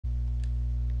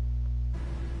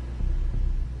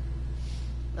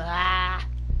Ah.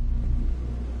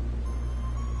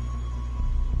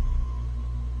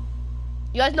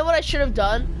 You guys know what I should have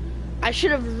done? I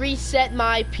should have reset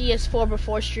my PS4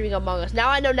 before streaming Among Us. Now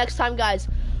I know next time, guys,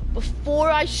 before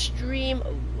I stream...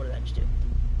 Oh, what did I just do?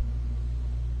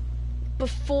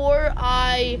 Before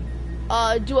I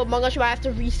do Among Us, I have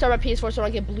to restart my PS4 so I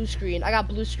don't get blue screen. I got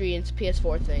blue screen. It's a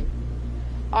PS4 thing.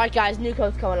 Alright, guys, new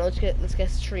code's coming on. Let's get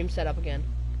stream set up again.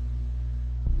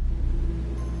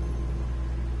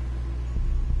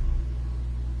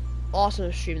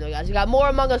 Awesome stream though, guys. You got more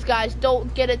Among Us, guys.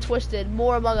 Don't get it twisted.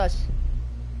 More Among Us.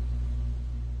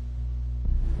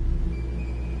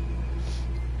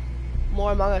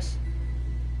 More Among Us.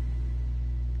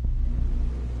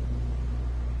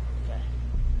 Okay.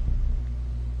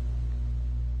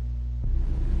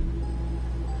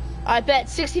 I bet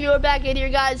 60 of you are back in here,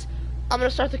 guys. I'm gonna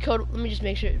start the code. Let me just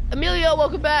make sure. Emilio,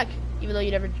 welcome back. Even though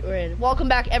you never were in. Welcome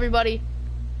back, everybody.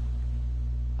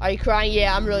 Are you crying?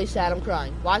 Yeah, I'm really sad. I'm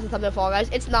crying. Why is the thumbnail fall, guys?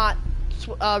 It's not.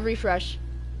 Refresh.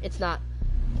 It's not.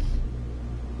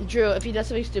 Drew, if he does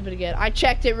something stupid again. I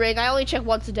checked it, Ring. I only check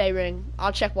once a day, Ring.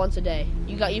 I'll check once a day.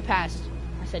 You passed.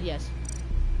 I said yes.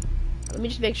 Let me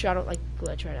just make sure I don't, like,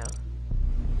 glitch right now.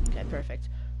 Okay, perfect.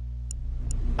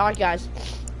 Alright, guys.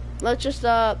 Let's just,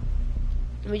 let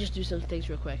me just do some things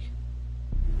real quick.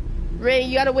 Ring,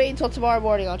 you gotta wait until tomorrow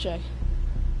morning. I'll check.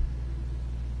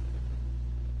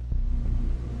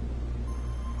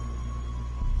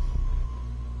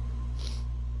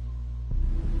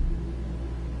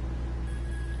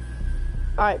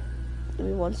 Alright, give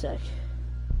me 1 sec.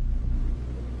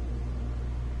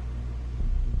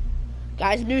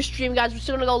 Guys, new stream, guys. We're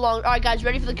still gonna go long. Alright, guys,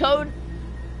 ready for the code?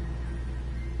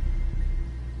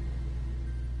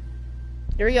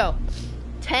 Here we go.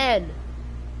 10,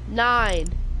 9,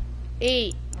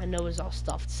 8. I know it's all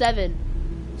stuffed. 7,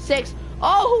 6.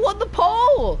 Oh, who won the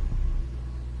poll?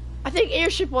 I think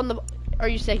Airship won the... Are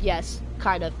you saying yes?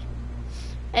 Kind of.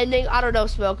 Ending, I don't know,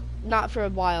 Smoke. Not for a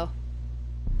while.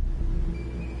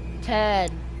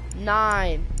 10,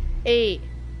 9, 8,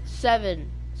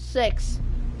 7, 6,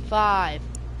 5,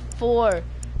 4.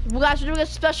 Guys, we're doing a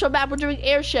special map. We're doing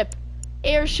Airship.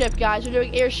 Airship, guys. We're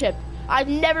doing Airship. I've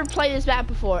never played this map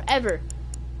before, ever.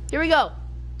 Here we go.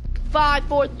 5,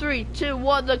 4, 3, 2,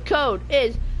 1. The code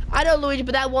is... I know, Luigi,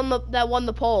 but that won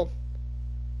the poll.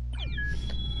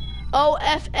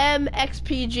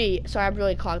 OFMXPG. Sorry, I'm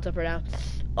really clogged up right now.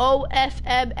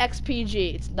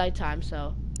 OFMXPG. It's nighttime,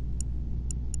 so...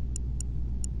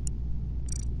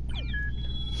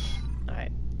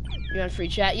 You're on free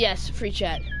chat? Yes, free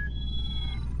chat.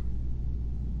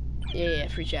 Yeah,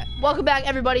 free chat. Welcome back,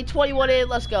 everybody. 21 in,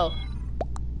 let's go.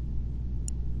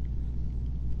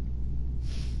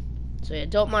 So yeah,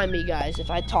 don't mind me, guys,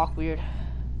 if I talk weird.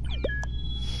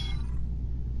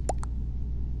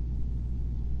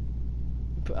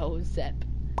 Bro, Zep.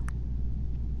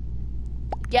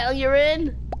 Gatling, you're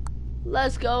in?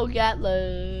 Let's go,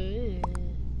 Gatling.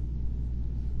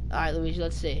 Alright, Luigi,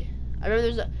 let's see. I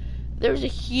remember there's a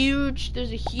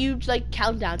huge like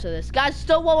countdown to this. Guys,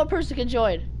 still one more person can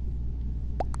join.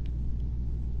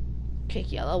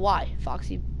 Kick yellow. Why?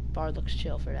 Foxy Bar looks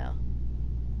chill for now.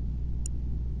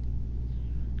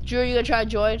 Drew, you gonna try to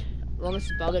join? Well, this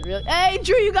is bugging really. Hey,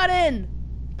 Drew, you got in.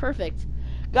 Perfect.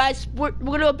 Guys, we're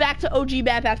gonna go back to OG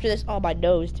map after this. Oh, my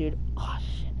nose, dude. Oh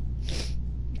shit.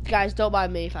 Guys, don't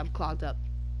mind me if I'm clogged up.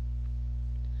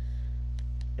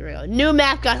 Here we go. New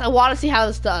map, guys. I want to see how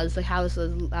this does. Like how this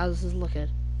is looking.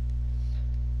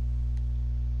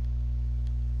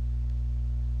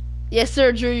 Yes,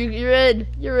 sir, Drew. You're in.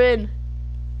 You're in.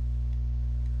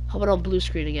 Hope I don't blue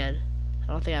screen again. I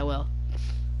don't think I will.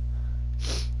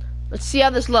 Let's see how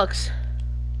this looks.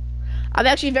 I'm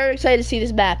actually very excited to see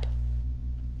this map.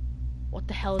 What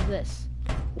the hell is this?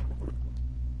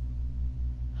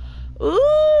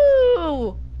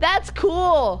 Ooh, that's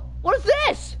cool. What is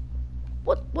this?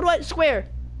 What do I square?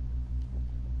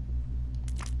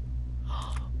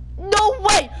 No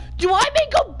way! Do I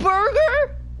make a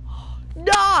burger?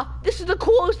 Nah, this is the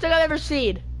coolest thing I've ever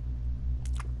seen.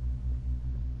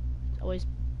 Always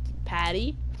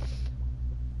patty.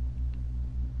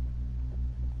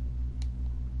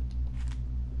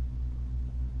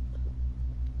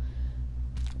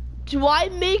 Do I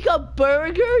make a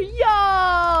burger?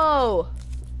 Yo!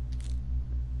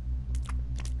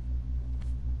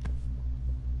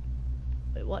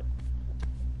 Wait, what?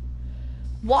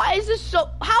 Why is this so...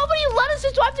 How many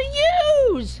lettuces do I have to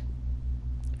use?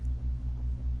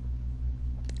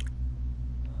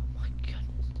 Oh my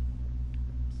goodness.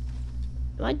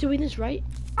 Am I doing this right?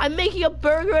 I'm making a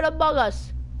burger at Among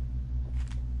Us.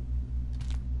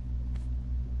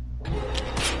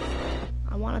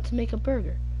 I'm wanted to make a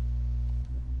burger.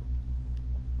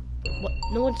 What?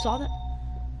 No one saw that?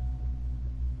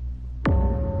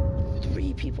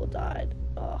 3 people died.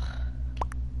 Ugh.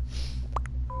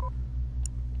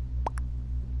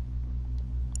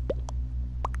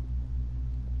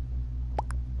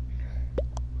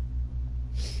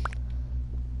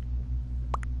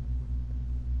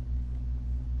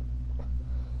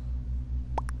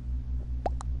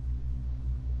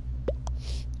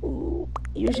 Ooh,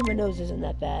 usually my nose isn't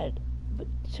that bad, but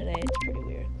today it's pretty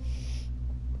weird.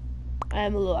 I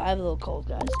have a little cold,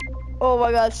 guys. Oh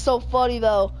my god, it's so funny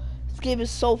though. This game is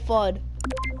so fun.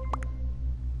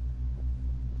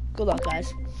 Good luck,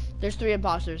 guys. There's 3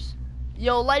 imposters.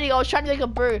 Yo, Lightning, I was trying to make a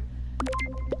burger.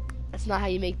 That's not how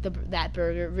you make that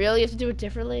burger. Really? You have to do it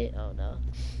differently? Oh no.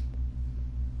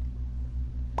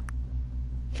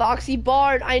 Foxy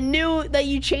Barn, I knew that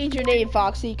you changed your name,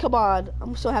 Foxy. Come on.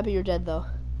 I'm so happy you're dead though.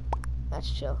 That's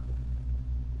chill.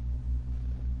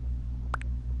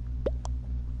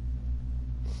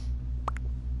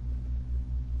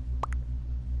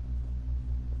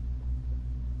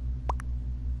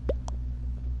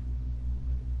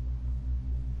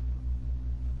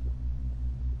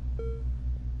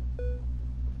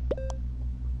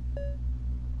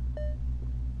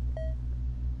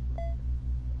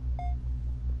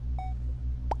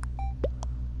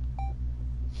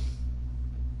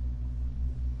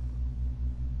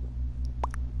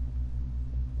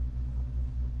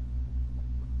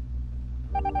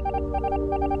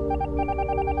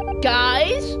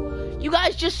 Guys, you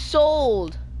guys just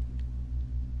sold.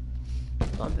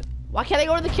 Why can't I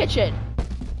go to the kitchen?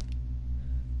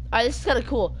 Alright, this is kind of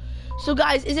cool. So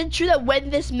guys, is it true that when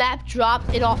this map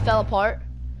dropped, it all fell apart?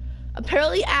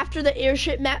 Apparently after the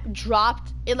airship map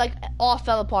dropped, it like all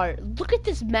fell apart. Look at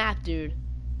this map, dude.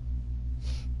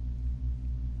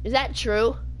 Is that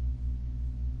true?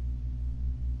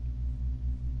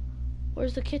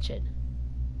 Where's the kitchen?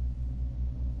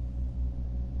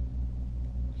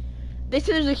 They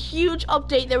said there's a huge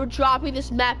update. They were dropping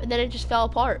this map and then it just fell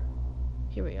apart.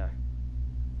 Here we are.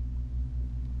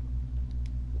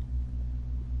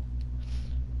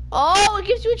 Oh, it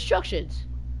gives you instructions.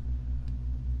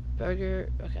 Burger,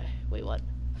 okay, wait, what?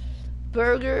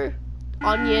 Burger,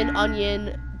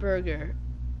 onion, burger,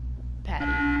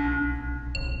 patty.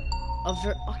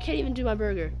 I can't even do my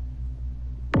burger.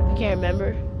 I can't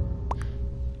remember.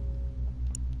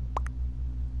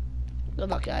 Good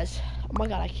luck, guys. Oh my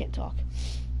god, I can't talk.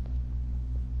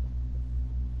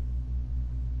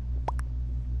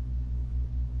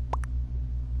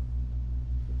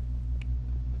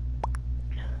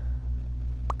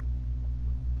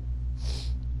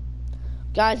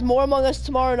 Guys, more Among Us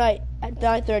tomorrow night at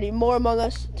 9:30. More Among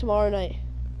Us tomorrow night.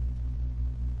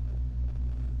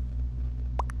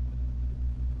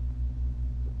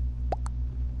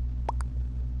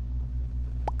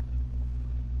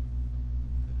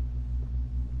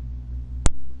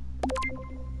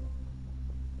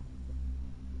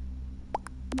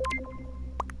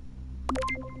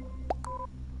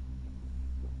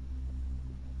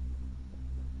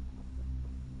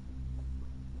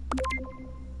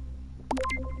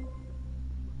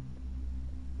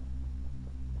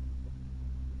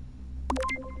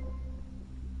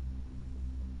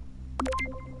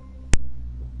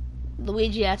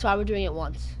 Luigi, that's why we're doing it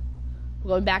once. We're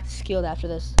going back to Skilled after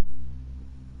this.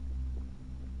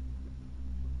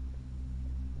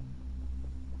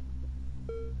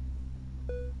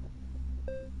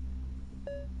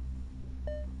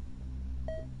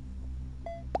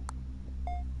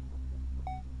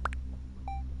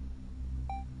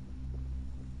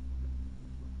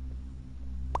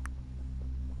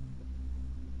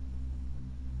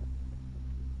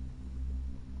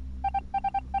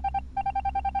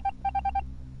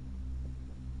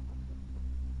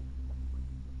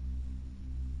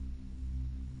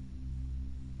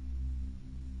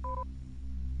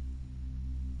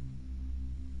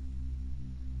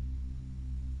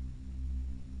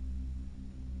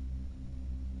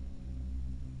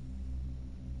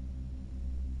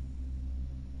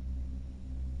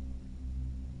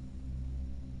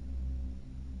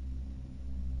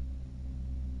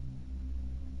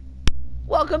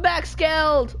 Welcome back,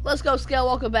 Skilled. Let's go, Skilled.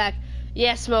 Welcome back.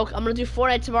 Yeah, Smoke. I'm gonna do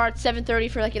Fortnite tomorrow at 7:30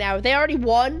 for like an hour. They already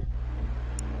won.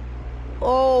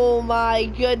 Oh my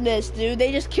goodness, dude.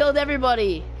 They just killed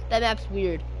everybody. That map's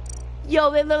weird. Yo,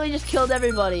 they literally just killed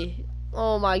everybody.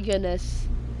 Oh my goodness.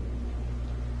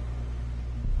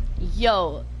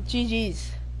 Yo,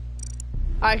 GG's.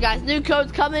 Alright, guys. New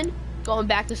code's coming. Going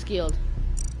back to Skilled.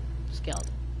 Skilled.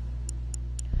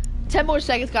 10 more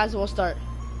seconds, guys, and we'll start.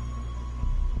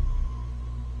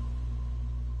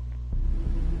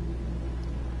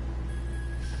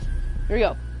 Here we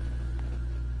go.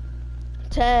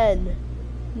 10,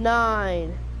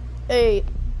 9, 8,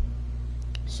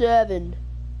 7,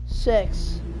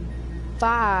 6,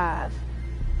 5,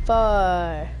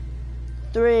 4,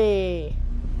 3,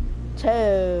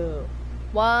 2,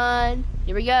 1.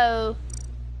 Here we go.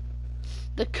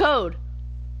 The code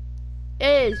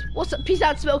is, what's up? Peace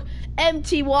out, Smoke.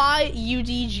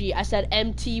 MTYUDG. I said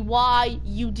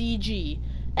MTYUDG.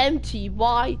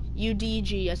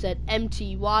 MTYUDG. I said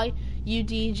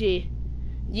MTYUDG.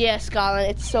 Yeah, Scotland.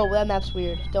 It's so, that map's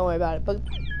weird. Don't worry about it. But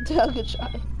good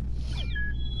try.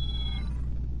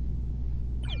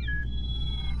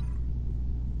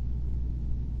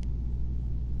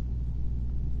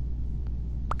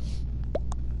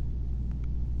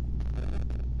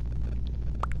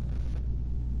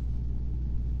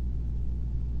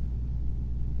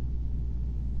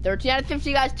 $13 out of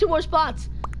 50, guys. 2 more spots.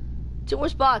 2 more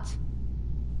spots.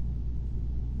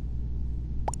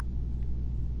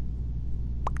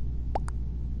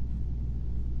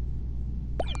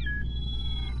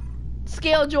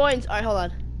 Scale joins. All right, hold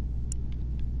on.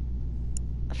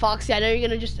 Foxy, I know you're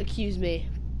gonna just accuse me,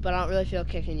 but I don't really feel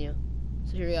kicking you.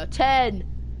 So here we go. 10,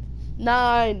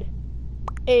 9,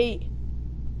 8,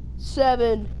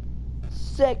 7,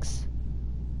 6,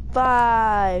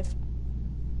 5,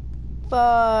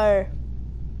 4,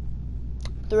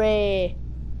 3,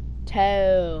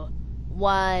 2,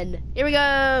 1. Here we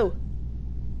go.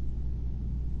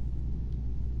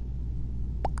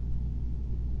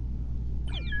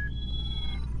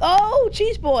 Oh,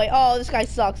 Cheese Boy. Oh, this guy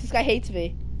sucks. This guy hates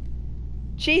me.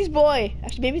 Cheese Boy.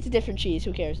 Actually, maybe it's a different cheese.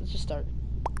 Who cares? Let's just start.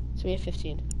 So we have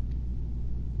 15.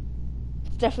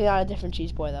 It's definitely not a different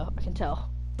Cheese Boy, though. I can tell.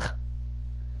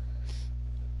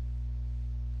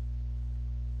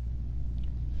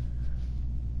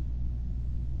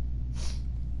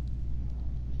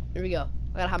 Here we go.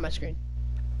 I gotta hide my screen.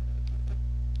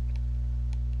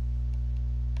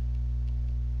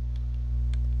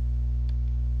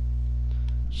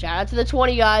 Shout out to the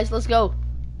 20 guys. Let's go.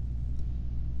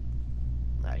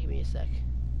 Alright, give me a sec.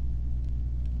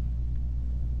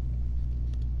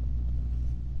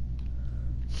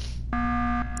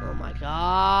 Oh my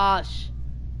gosh.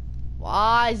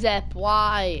 Why, Zep?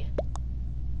 Why?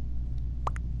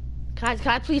 Can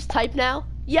I please type now?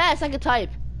 Yes, I can type.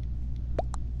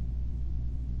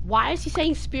 Why is he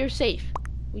saying spear safe?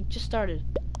 We just started.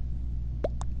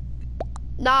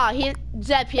 Nah,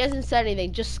 Zep, he hasn't said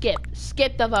anything. Just skip.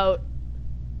 Skip the vote.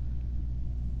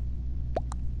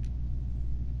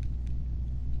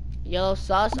 Yellow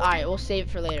sus? Alright, we'll save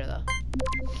it for later, though.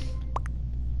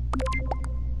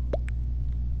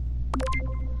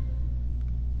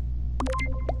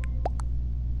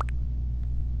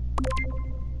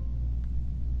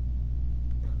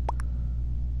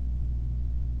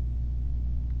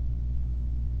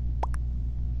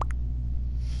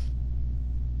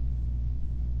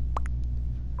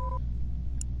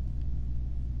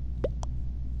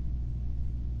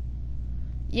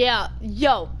 Yeah,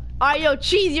 yo. Alright, yo,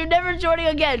 Cheese, you're never joining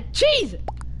again. Cheese!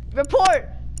 Report!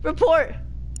 Report!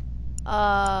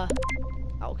 Okay,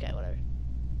 whatever.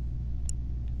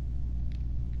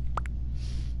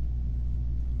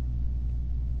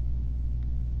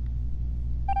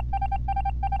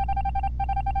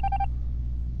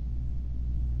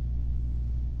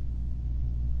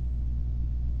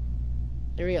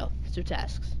 Here we go. Let's do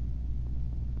tasks.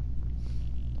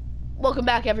 Welcome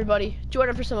back, everybody. Join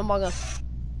us for some Among Us.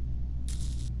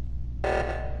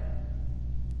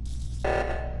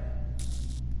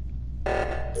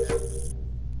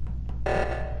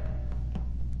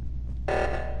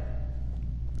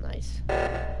 Nice.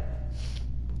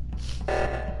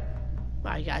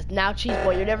 Alright, guys. Now, Cheese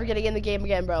Boy, you're never getting in the game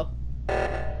again, bro.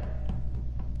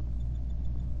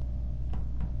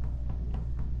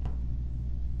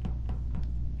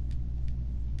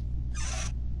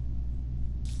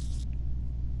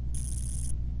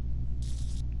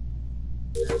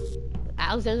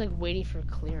 Alexander's like waiting for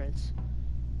clearance.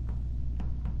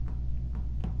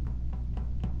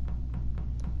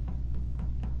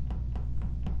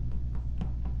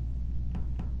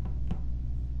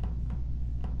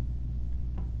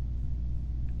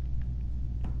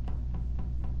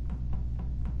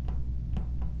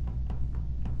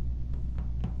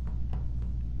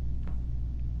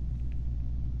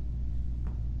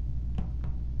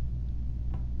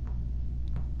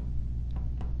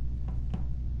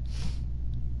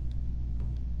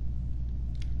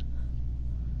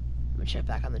 Check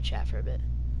back on the chat for a bit.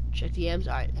 Check DMs.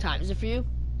 All right, time is it for you?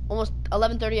 Almost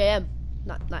 11:30 a.m.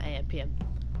 Not a.m. p.m.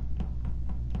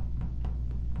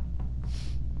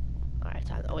 All right,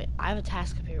 time. Oh wait, I have a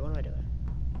task up here. What am I doing?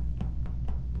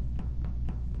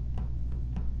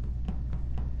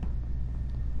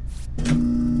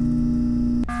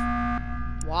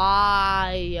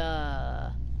 Why?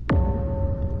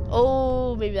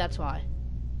 Oh, maybe that's why.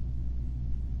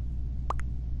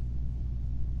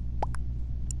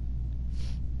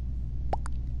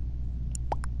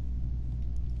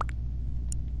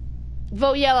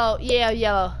 Vote yellow. Yeah,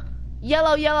 yellow.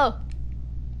 Yellow, yellow.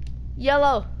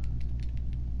 Yellow.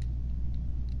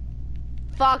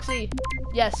 Foxy.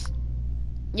 Yes.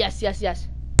 Yes, yes, yes.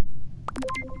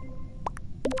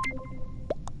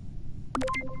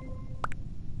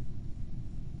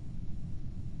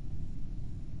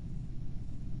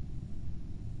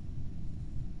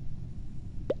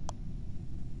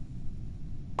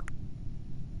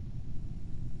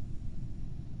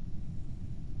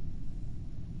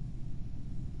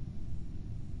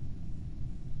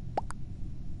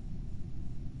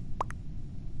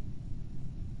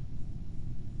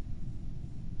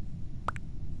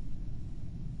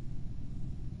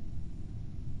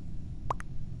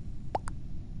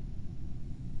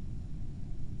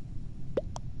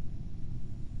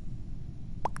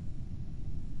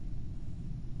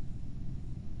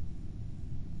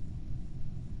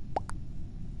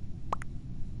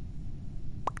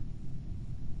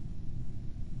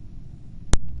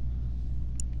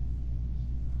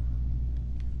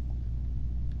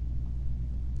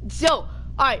 So,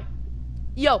 alright.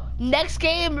 Yo, next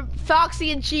game,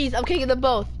 Foxy and Cheese. I'm kicking them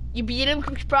both. You beat him,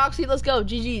 Foxy, let's go.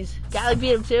 GG's. Gally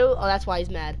beat him too? Oh, that's why he's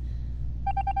mad.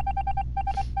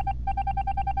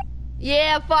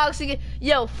 Yeah, Foxy.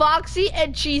 Yo, Foxy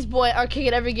and Cheese Boy are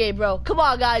kicking every game, bro. Come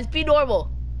on, guys. Be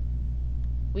normal.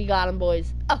 We got him,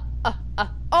 boys.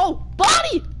 Oh,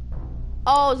 body!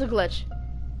 Oh, it's a glitch.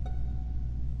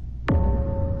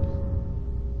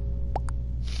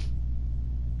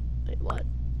 Wait, what?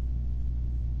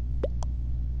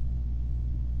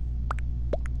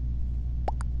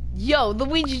 Yo,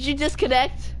 Luigi, did you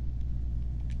disconnect?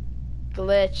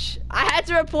 Glitch. I had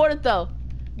to report it, though.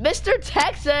 Mr.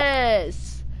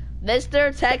 Texas!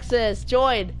 Mr. Texas,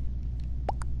 join.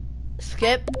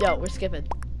 Skip? No, we're skipping.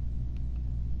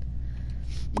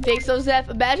 You think so, Zeph?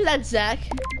 Imagine that, Zach.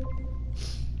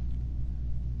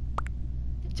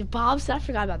 Bob's, I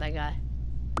forgot about that guy.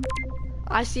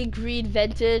 I see green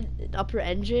vented upper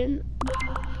engine.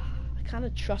 I kind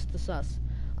of trust the sus.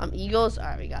 Eagles. All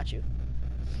right, we got you.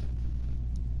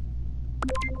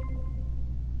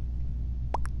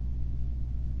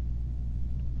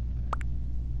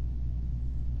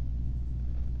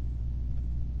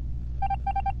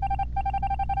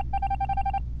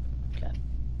 Okay.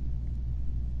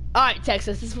 All right,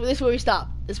 Texas. This is where we stop.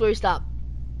 This is where we stop.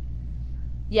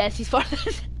 Yes, he's far.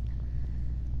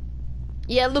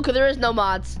 Yeah, Luca, there is no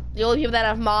mods. The only people that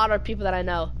have mod are people that I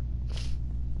know.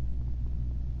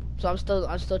 So I'm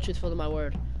still truthful to my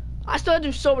word. I still have to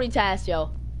do so many tasks,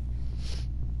 yo.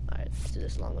 Alright, let's do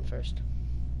this long one first.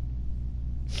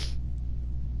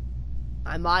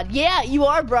 I'm mod. Yeah, you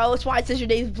are, bro. That's why it says your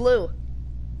name's blue.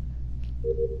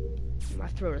 My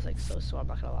throat is like so sore, I'm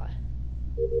not gonna lie.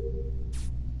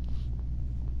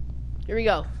 Here we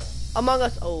go. Among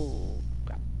Us. Oh.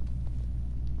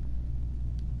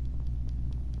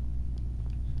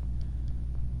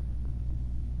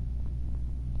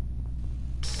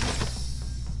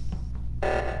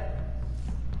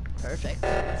 Perfect.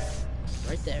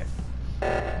 Right there.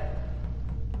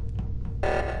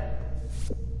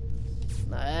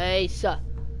 Nice.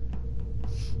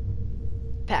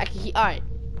 Packy. Alright.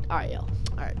 Alright, yo.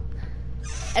 Alright.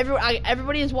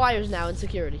 Everybody has wires now in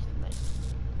security. Nice.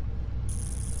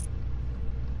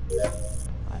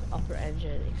 Alright, upper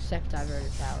engine, except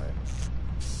diverted power.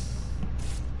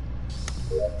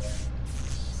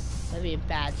 That'd be a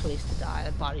bad place to die.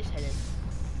 That body's hidden.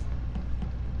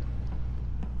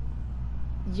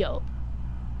 Yo.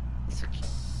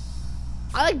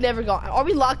 I like never gone. Are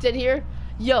we locked in here?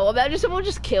 Yo, imagine someone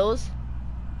just kills.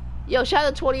 Yo, shout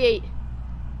out to 28.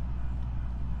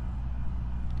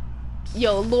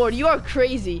 Yo, Lord, you are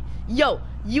crazy. Yo,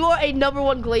 you are a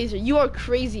 #1 glazer. You are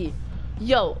crazy.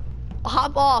 Yo,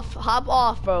 hop off,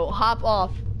 bro. Hop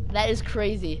off. That is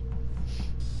crazy.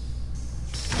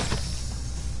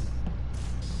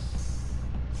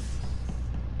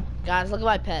 Guys, look at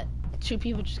my pet. 2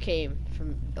 people just came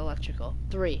from electrical.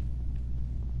 3.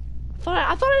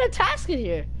 I thought I had a task in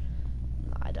here.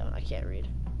 No, I don't. I can't read.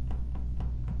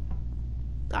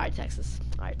 Alright, Texas.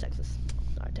 Alright, Texas.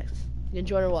 Alright, Texas. You gonna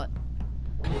join or what?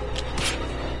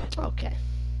 Okay.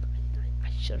 I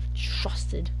should have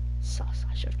trusted Sus.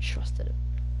 I should have trusted him.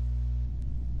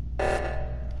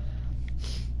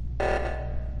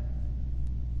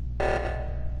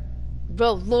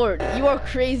 Bro, Lord, you are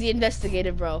crazy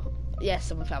investigative, bro. Yes,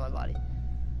 someone found my body.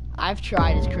 I've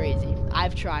tried as crazy.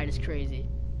 I've tried as crazy.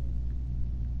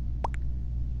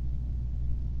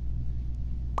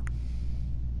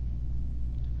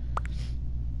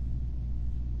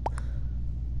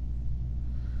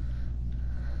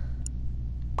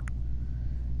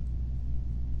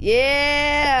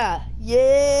 Yeah!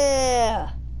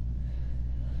 Yeah!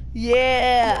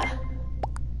 Yeah!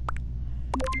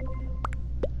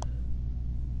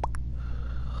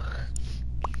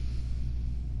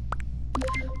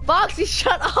 Foxy,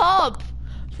 shut up!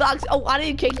 Foxy, oh, I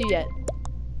didn't kick you yet.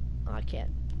 Oh, I can't.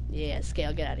 Yeah,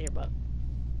 Scale, get out of here, bro.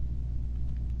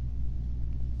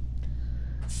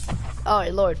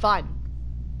 Alright, Lord, fine.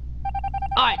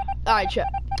 Alright, Chip.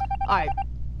 Alright,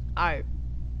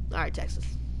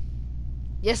 Texas.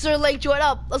 Yes, sir, Lake, join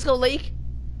up. Let's go, Lake.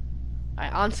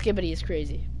 Alright, on Skibbity is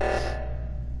crazy.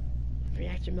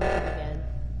 Reactor melting again.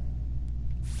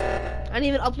 I didn't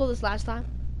even upload this last time.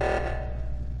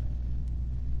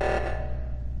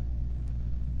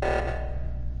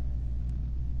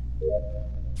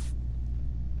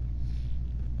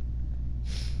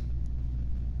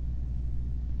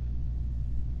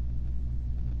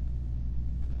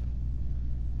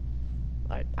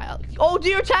 Alright, oh, do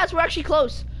your task, we're actually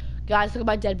close. Guys, look at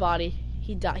my dead body.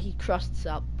 He died, he crusts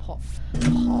up. Pause.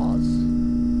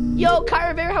 Yo, Kai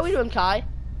Rivera, how we doing, Kai?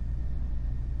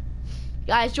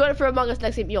 Guys, join it for Among Us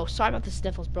next game. Yo, sorry about the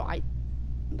sniffles, bro.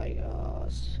 My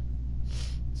gosh.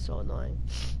 So annoying.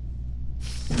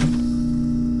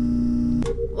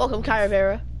 Welcome, Kai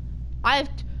Rivera. I have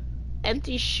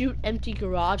empty chute, empty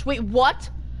garage. Wait, what?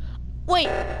 Wait,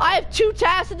 I have 2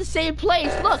 tasks in the same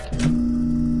place. Look.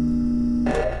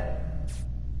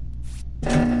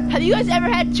 Have you guys ever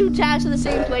had 2 tasks in the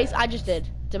same place? I just did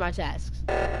my tasks.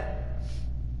 Okay.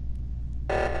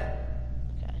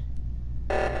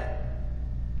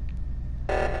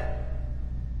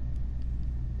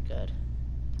 Good.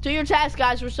 Do your task,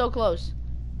 guys. We're so close.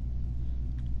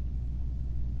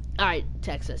 Alright,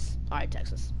 Texas. Alright,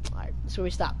 that's where we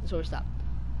stop.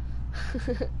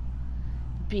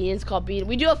 Beans called Bean.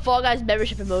 We do have Fall Guys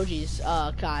membership emojis,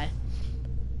 Kai.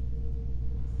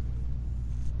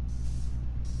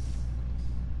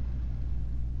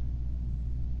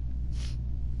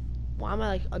 Why am I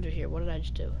like under here? What did I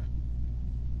just do?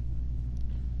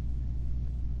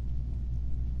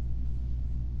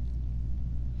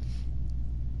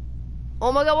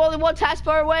 Oh my god, we're only 1 task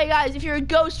bar away, guys. If you're a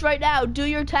ghost right now, do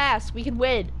your task. We can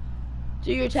win.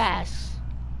 Do your tasks.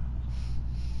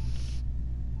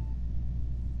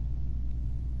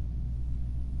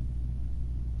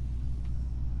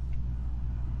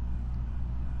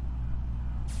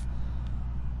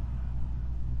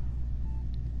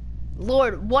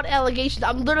 Lord, what allegations?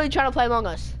 I'm literally trying to play Among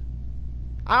Us.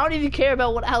 I don't even care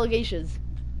about what allegations.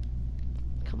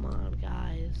 Come on,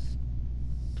 guys.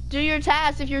 Do your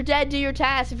tasks. If you're dead, do your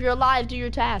tasks. If you're alive, do your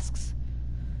tasks.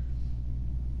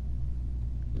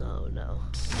 No.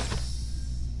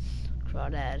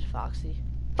 Crawdad, Foxy.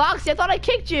 Foxy, I thought I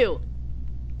kicked you.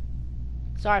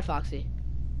 Sorry, Foxy.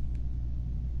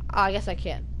 Oh, I guess I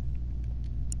can.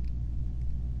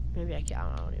 Maybe I can.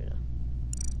 I don't even know.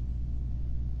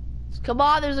 Come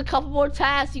on, there's a couple more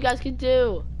tasks you guys can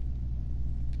do.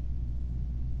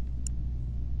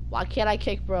 Why can't I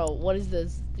kick, bro? What is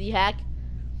this? The hack?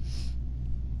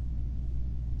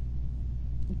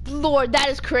 Lord, that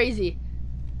is crazy.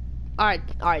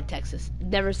 Alright, Texas.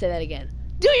 Never say that again.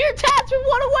 Do your tasks from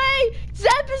 1 away!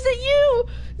 Zep, is it you?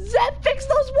 Zep, fix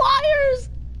those wires!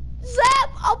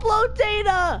 Zep, upload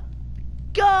data!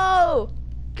 Go!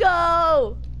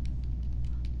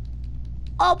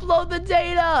 Upload the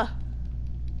data!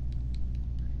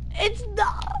 It's no.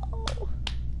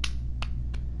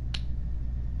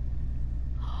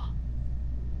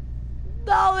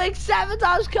 No, like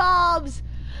sabotage comms.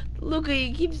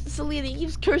 Luca, Selena, he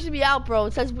keeps cursing me out, bro.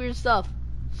 It says weird stuff.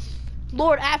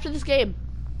 Lord, after this game.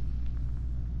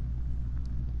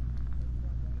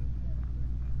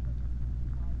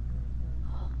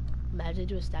 Imagine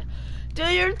do a stack. Do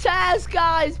your tasks,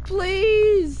 guys,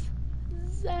 please.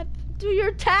 Zep, do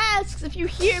your tasks. If you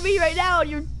hear me right now and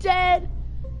you're dead.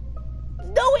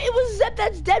 No, it was Zep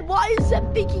that's dead. Why is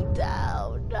Zep thinking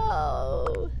down?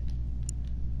 No.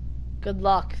 Good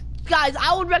luck. Guys,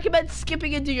 I would recommend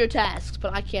skipping into your tasks,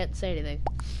 but I can't say anything.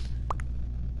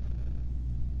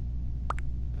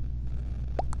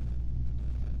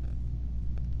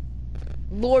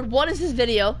 Lord, what is this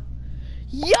video?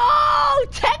 Yo!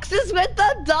 Texas with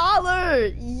the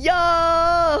 $1!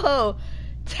 Yo!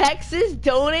 Texas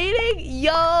donating?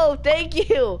 Yo, thank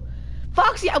you.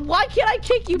 Foxy, why can't I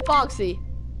kick you, Foxy?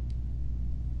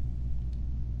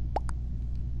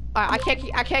 Alright, I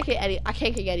can't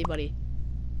kick anybody.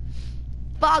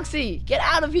 Foxy, get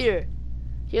out of here.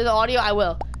 Hear the audio? I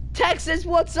will. Texas,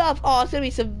 what's up? Oh, it's gonna be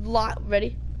some lot.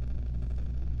 Ready?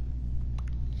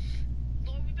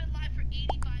 Lord, we've been live for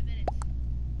 85 minutes.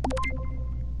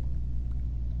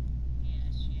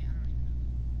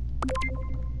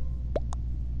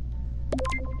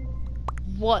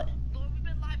 What? Lord, we've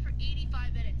been live for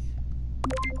 85 minutes. I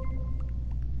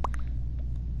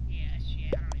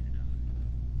don't even know.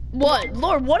 What?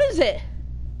 Lord, what is it?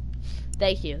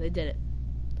 Thank you, they did it.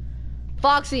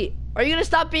 Foxy, are you gonna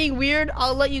stop being weird?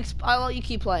 I'll let you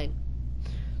keep playing.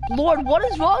 Lord, what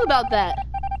is wrong about that?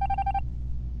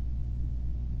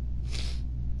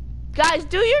 Guys,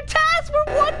 do your task. We're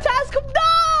one task.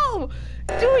 No!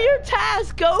 Do your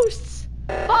task, ghosts.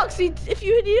 Foxy, if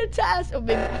you need a task. Oh,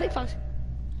 maybe, I think Foxy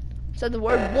said the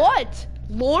word. What?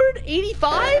 Lord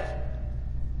 85?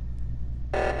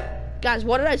 Guys,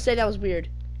 what did I say that was weird?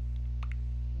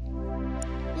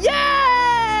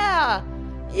 Yeah!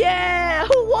 Yeah!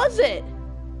 Who was it?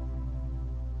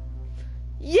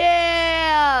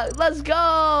 Yeah! Let's go!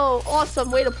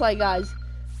 Awesome. Way to play, guys.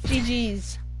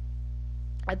 GG's.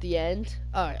 At the end.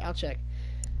 Alright, I'll check.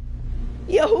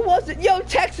 Yo, who was it? Yo,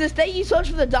 Texas, thank you so much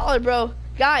for the $1, bro.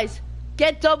 Guys,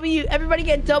 get W. Everybody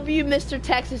get W, Mr.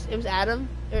 Texas. It was Adam.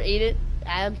 Or ate it.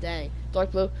 Adam, dang.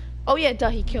 Dark blue. Oh, yeah, duh,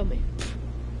 he killed me.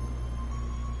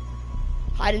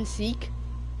 Hide and seek.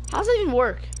 How does that even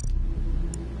work?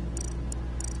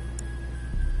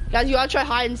 Guys, you wanna try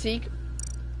hide and seek?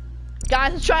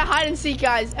 Guys, let's try hide and seek,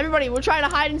 guys. Everybody, we're trying to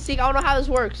hide and seek. I don't know how this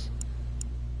works.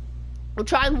 We're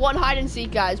trying one hide and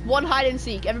seek, guys. One hide and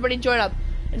seek. Everybody join up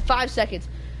in 5 seconds.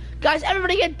 Guys,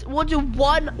 everybody we'll do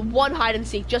one hide and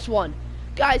seek. Just one.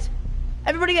 Guys,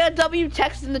 everybody get a W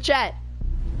text in the chat.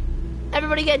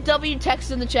 Everybody get W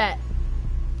text in the chat.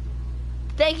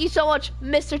 Thank you so much,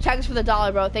 Mr. Texas, for the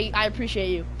 $1, bro. I appreciate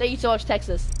you. Thank you so much,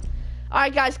 Texas.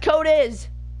 Alright, guys, code is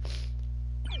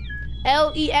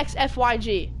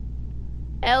LEXFYG.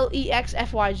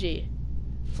 LEXFYG.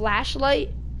 Flashlight.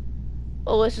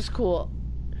 Oh, this is cool.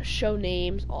 Show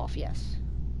names off, yes.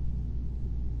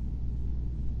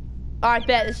 Alright,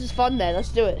 bet. This is fun then. Let's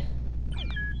do it.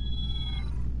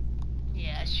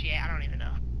 Yeah, shit. I don't even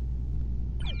know.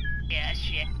 Yeah,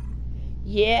 shit.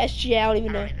 Yeah, shit. I don't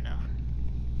even know.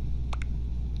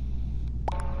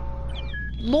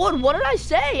 Lord, what did I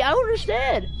say? I don't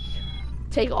understand.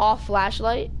 Take off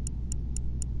flashlight.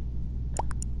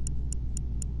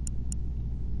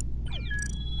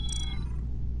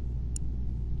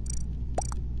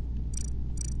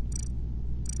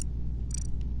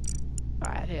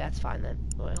 Alright, I think that's fine then.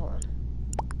 Wait, hold on.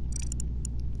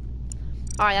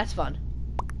 Alright, that's fun.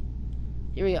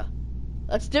 Here we go.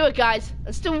 Let's do it, guys.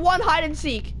 Let's do one hide and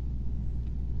seek.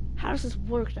 How does this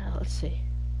work now? Let's see.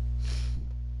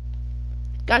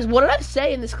 Guys, what did I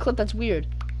say in this clip that's weird?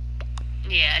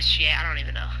 Yeah, shit, I don't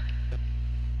even know.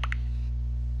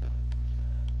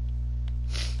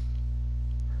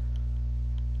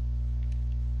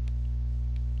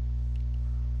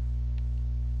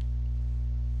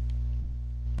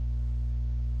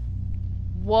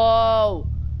 Whoa.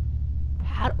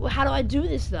 How do I do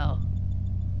this, though?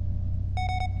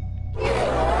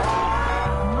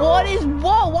 What is...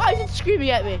 Whoa, why is it screaming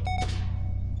at me?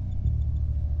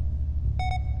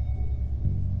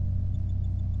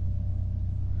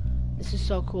 This is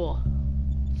so cool.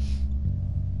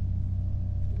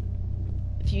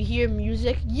 If you hear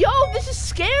music... Yo, this is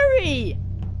scary!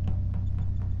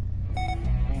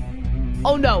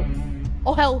 Oh, no.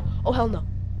 Oh, hell. Oh, hell no.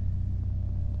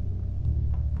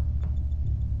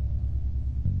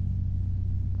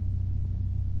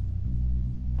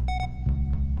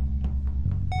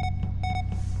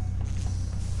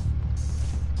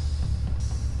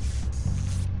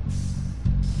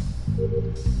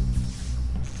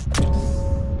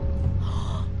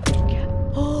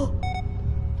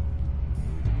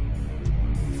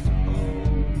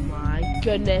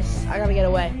 Goodness, I gotta get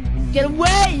away. Get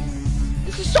away!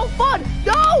 This is so fun!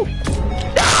 No!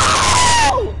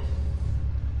 No!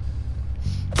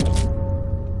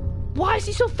 Why is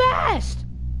he so fast?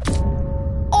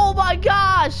 Oh my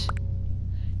gosh!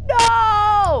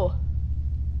 No!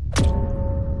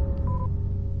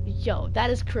 Yo,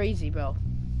 that is crazy, bro.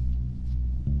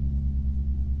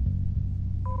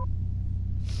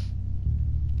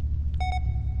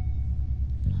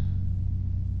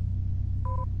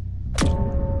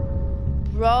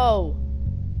 Bro,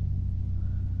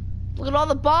 look at all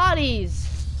the bodies.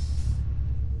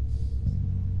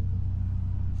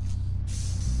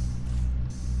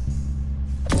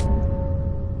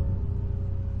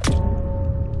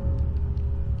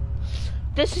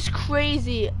 This is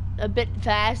crazy. A bit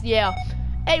fast, yeah.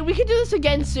 Hey, we can do this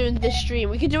again soon, this stream.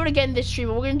 We can do it again this stream,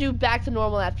 and we're gonna do back to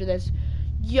normal after this.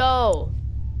 Yo.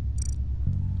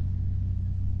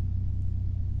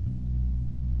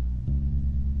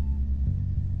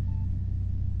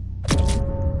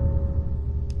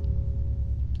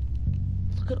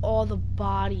 Look at all the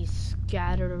bodies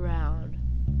scattered around.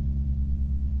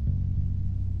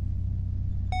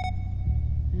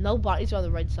 No bodies on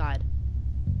the right side.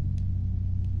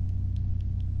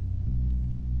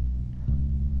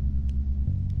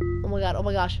 Oh my god, oh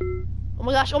my gosh. Oh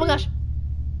my gosh, oh my gosh.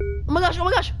 Oh my gosh, oh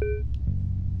my gosh.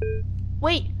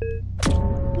 Wait.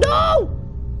 No!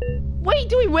 Wait,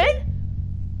 do we win?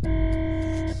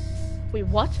 Wait,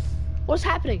 what? What's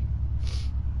happening?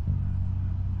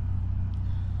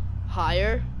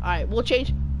 Higher. Alright, we'll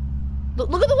change.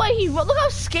 Look at the way he runs. Look how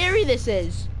scary this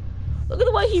is. Look at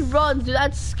the way he runs, dude.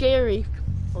 That's scary.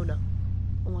 Oh no.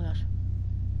 Oh my gosh.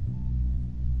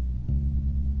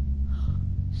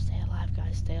 Stay alive,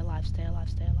 guys. Stay alive. Stay alive.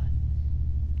 Stay alive.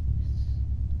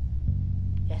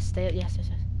 Yes, stay. Yes, yes,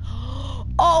 yes.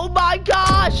 Oh my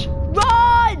gosh!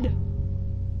 Run!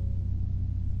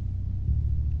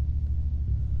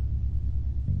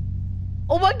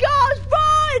 Oh my gosh!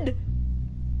 Run!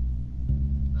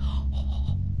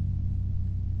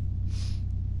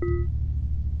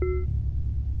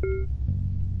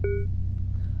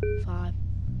 5,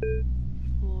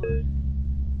 4.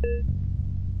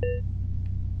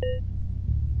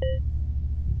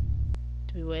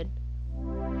 Do we win?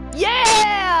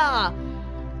 Yeah!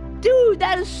 Dude,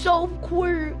 that is so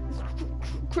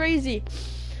crazy.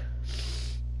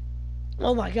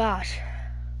 Oh my gosh.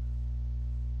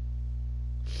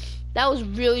 That was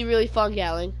really, really fun,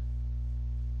 Gatling.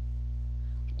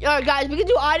 Alright guys, we can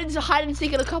do hide and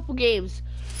seek in a couple games.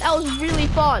 That was really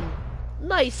fun.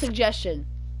 Nice suggestion.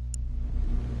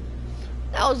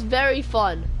 That was very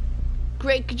fun.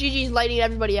 Great, GG's lighting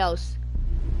everybody else.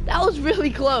 That was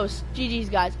really close. GG's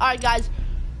guys. Alright guys,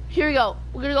 here we go.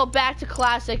 We're gonna go back to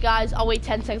classic, guys. I'll wait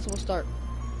 10 seconds and we'll start.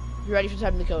 You ready for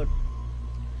typing the code?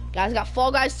 Guys, got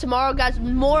Fall Guys tomorrow, guys.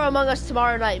 More Among Us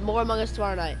tomorrow night. More Among Us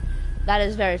tomorrow night. That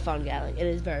is very fun, Gatling. It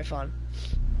is very fun.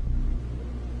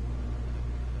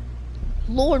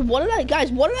 Lord, what did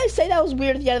I say that was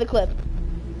weird at the end of the clip?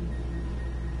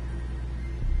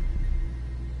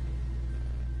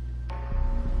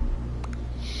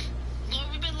 Lord,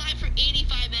 we've been live for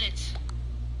 85 minutes.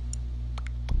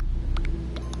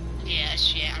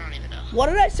 Yes, yeah, I don't even know. What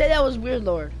did I say that was weird,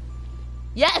 Lord?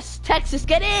 Yes, Texas,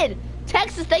 get in!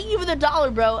 Texas, thank you for the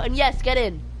 $1, bro. And yes, get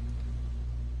in.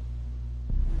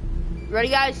 Ready,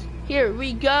 guys? Here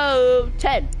we go.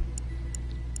 10.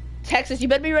 Texas, you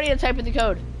better be ready to type in the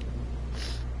code.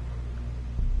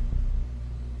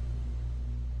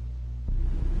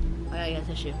 I got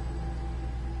tissue.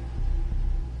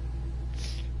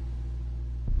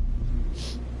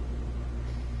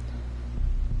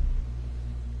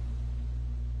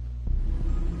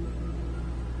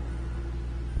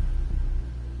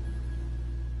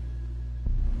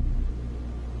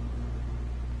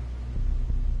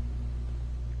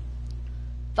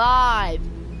 Five,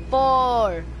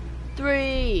 4,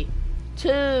 3,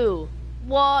 2,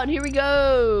 1. Here we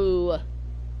go.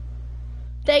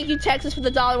 Thank you, Texas, for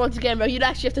the $1 once again, bro. You'd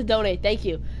actually have to donate. Thank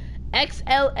you.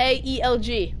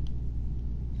 XLAELG.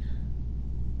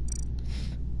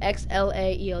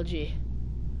 XLAELG.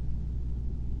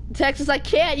 Texas, I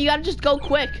can't. You gotta just go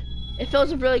quick. It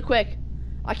fills up really quick.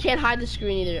 I can't hide the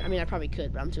screen either. I mean, I probably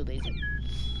could, but I'm too lazy.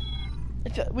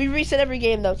 We reset every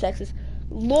game, though, Texas.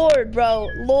 Lord, bro.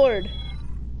 Lord.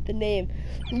 The name.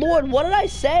 Lord, what did I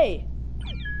say?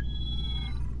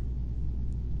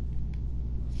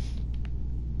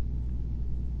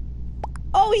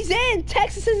 Oh, he's in!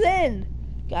 Texas is in!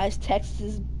 Guys, Texas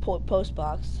is post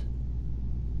box.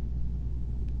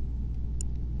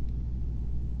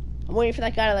 I'm waiting for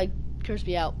that guy to, like, curse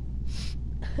me out.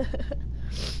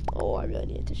 Oh, I really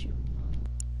need a tissue.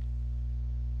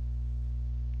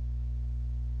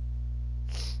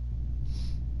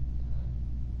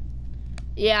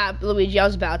 Yeah, Luigi, I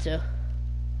was about to.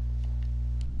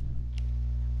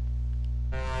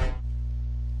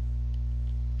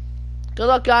 Good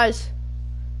luck, guys.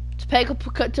 To play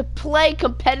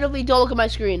competitively, don't look at my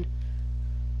screen.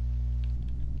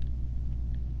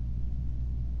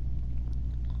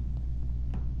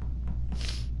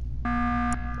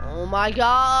 Oh my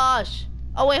gosh.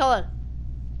 Oh, wait, hold on.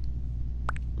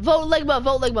 Vote Ligma,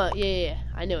 vote Ligma. Yeah.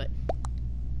 I knew it.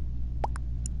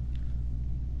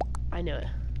 I knew it.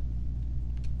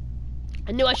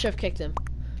 I knew I should have kicked him.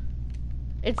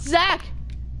 It's Zach!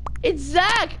 It's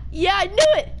Zach! Yeah, I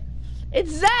knew it!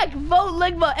 It's Zach. Vote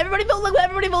Ligma. Everybody vote Ligma.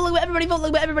 Everybody vote Ligma. Everybody vote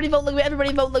Ligma. Everybody vote Ligma.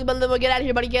 Everybody vote Ligma. Get out of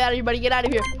here, buddy. Get out of here, buddy. Get out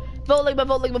of here. Vote Ligma.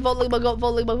 Vote Ligma. Vote Ligma. Go.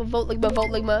 Vote Ligma. Vote Ligma. Vote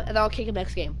Ligma. And then I'll kick him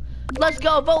next game. Let's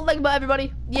go. Vote Ligma,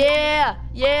 everybody. Yeah.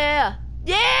 Yeah.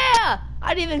 Yeah.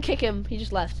 I didn't even kick him. He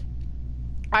just left.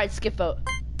 All right. Skip vote.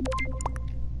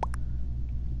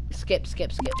 Skip.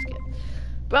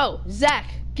 Bro,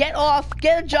 Zach, get off.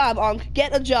 Get a job, Unc.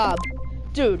 Get a job.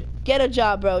 Dude, get a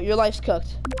job, bro. Your life's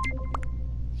cooked.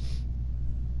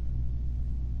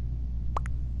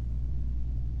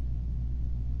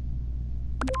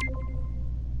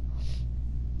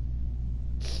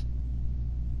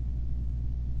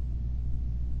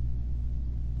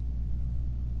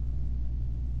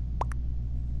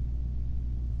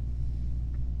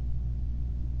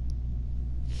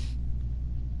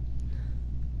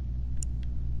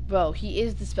 Bro, he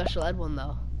is the special ed one,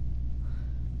 though.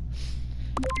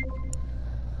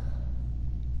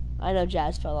 I know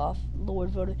Jazz fell off. Lord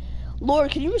voted.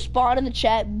 Lord, can you respond in the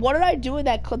chat? What did I do in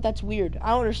that clip that's weird? I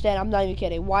don't understand. I'm not even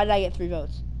kidding. Why did I get 3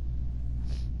 votes?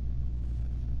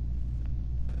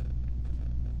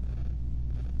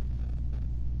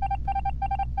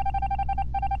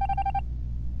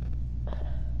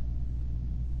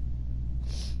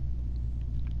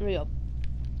 Here we go.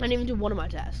 I didn't even do one of my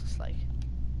tasks. Like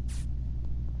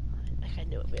I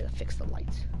knew it. We had to fix the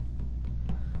lights.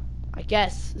 I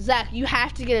guess. Zach, you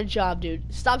have to get a job,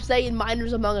 dude. Stop saying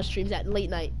Miners Among Us streams at late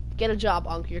night. Get a job,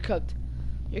 Unc. You're cooked.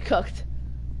 You're cooked.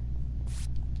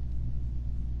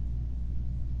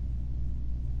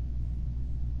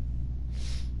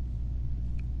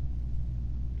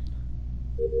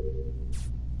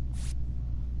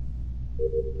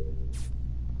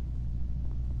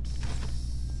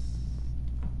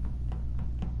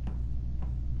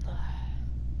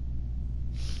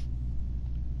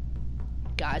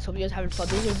 Guys, hope you guys are having fun.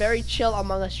 These are very chill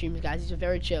Among Us streams, guys. These are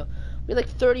very chill. We had like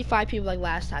 35 people like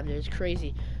last time, dude. It's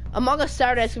crazy. Among Us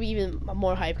Saturday is gonna be even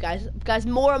more hype, guys. Guys,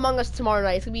 more Among Us tomorrow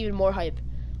night. It's gonna be even more hype.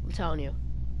 I'm telling you.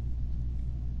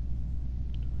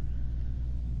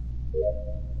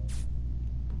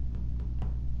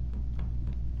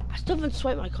 I still haven't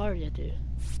swiped my card yet, dude.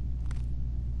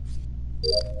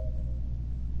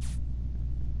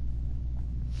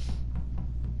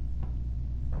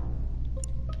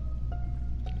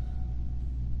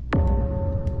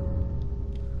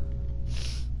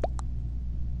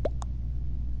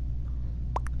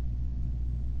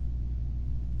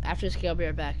 After this game, I'll be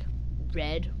right back.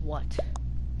 Red what?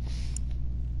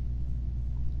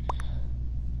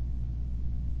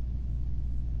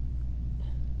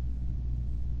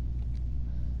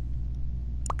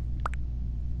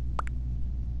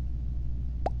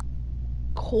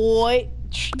 Coy,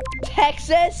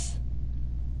 Texas.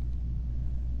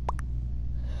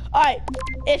 All right.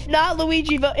 If not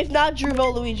Luigi, vote. If not Drew,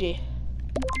 vote Luigi.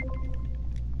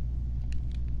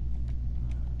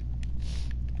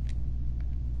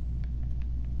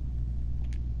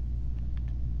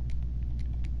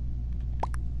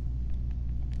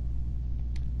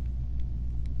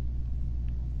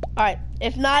 All right.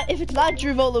 If it's not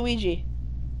Drew, vote Luigi.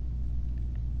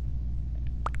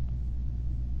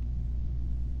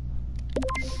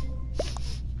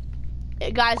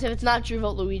 Guys, if it's not Drew,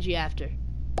 vote Luigi after.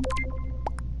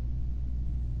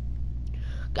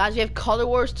 Guys, we have Color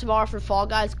Wars tomorrow for Fall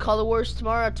Guys. Color Wars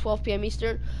tomorrow at 12 p.m.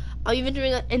 Eastern. I'm even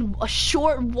doing a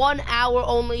short 1 hour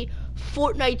only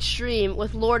Fortnite stream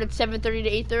with Lord at 7:30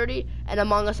 to 8:30 and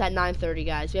Among Us at 9:30,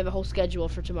 guys. We have a whole schedule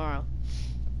for tomorrow.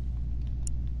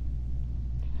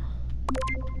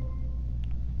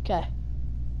 Okay.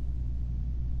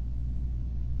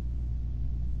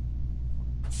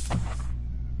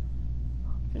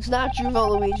 It's not Drew,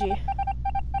 vote Luigi.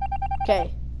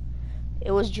 Okay.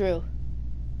 It was Drew.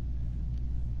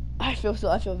 I feel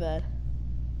bad.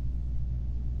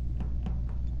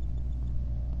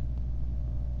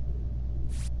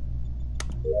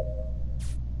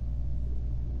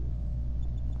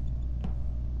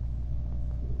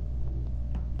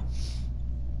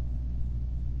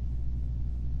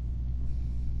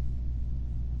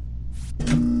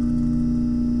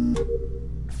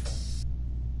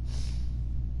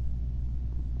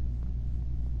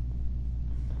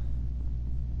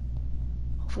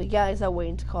 Hopefully, guys, not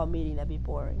waiting to call a meeting. That'd be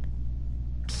boring.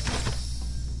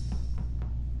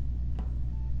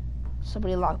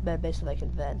 Somebody lock bed base so they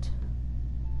can vent.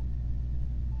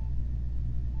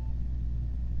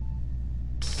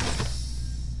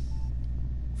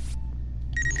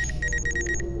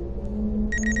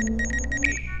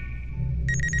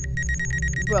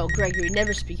 Bro, Gregory,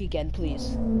 never speak again,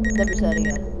 please. Never say it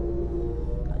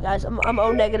again. Guys, I'm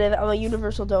O negative. I'm a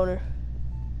universal donor.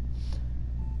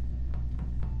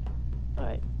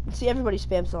 See, everybody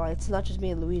spams the line. It's not just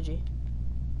me and Luigi.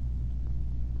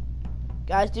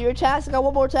 Guys, do your task. I got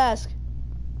one more task.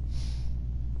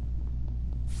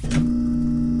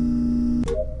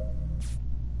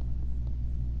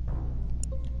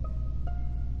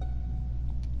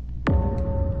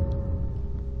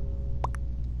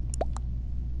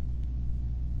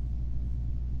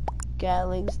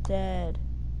 Gatling's dead.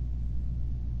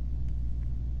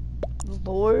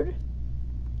 Lord?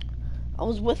 I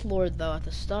was with Lord, though, at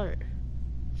the start.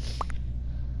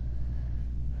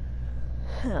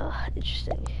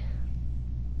 Interesting.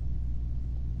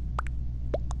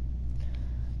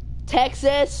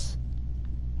 Texas!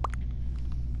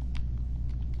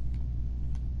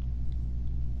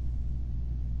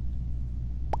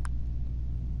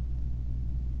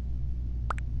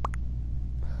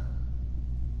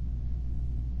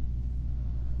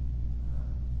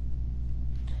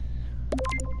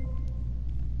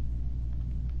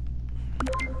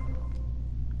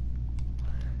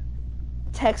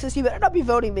 Texas, you better not be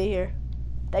voting me here.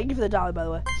 Thank you for the dollar, by the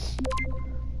way.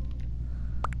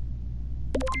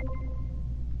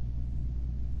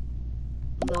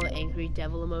 Little angry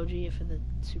devil emoji for the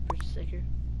super sticker.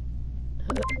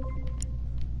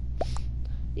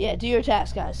 Yeah, do your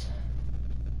task, guys.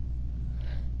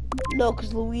 No,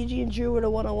 because Luigi and Drew were in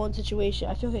a one-on-one situation.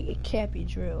 I feel like it can't be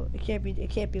Drew. It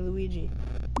can't be Luigi.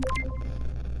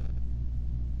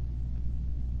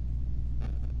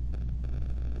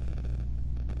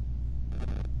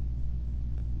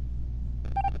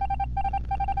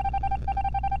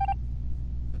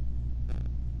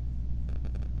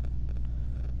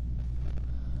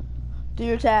 Do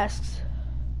your tasks.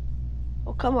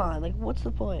 Oh, come on. Like, what's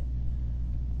the point?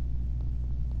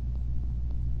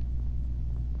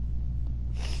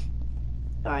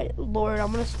 Alright, Lord, I'm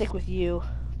gonna stick with you.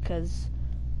 Because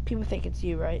people think it's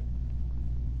you, right?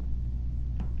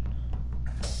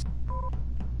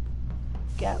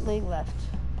 Gatling left.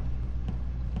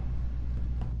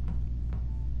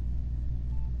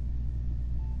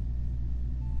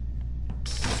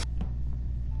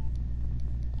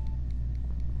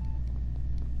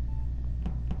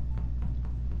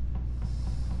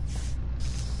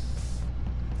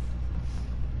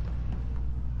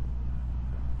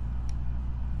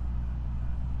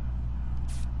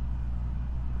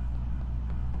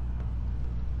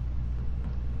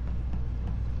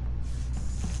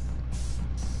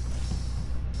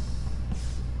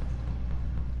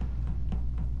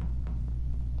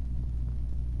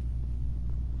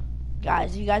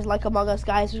 Guys, if you guys like Among Us,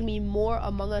 guys, there's gonna be more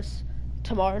Among Us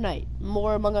tomorrow night.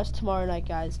 More Among Us tomorrow night,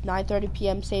 guys. 9:30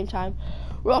 p.m. same time.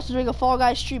 We're also doing a Fall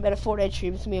Guys stream and a Fortnite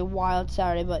stream. It's gonna be a wild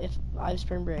Saturday, but if I have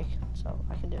spring break, so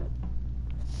I can do it.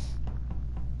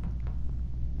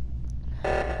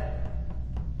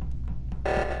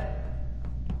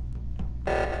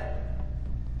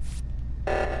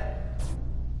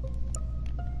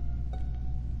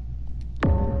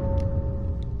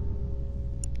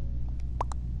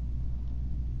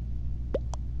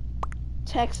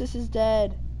 Texas is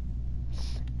dead.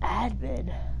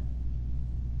 Admin.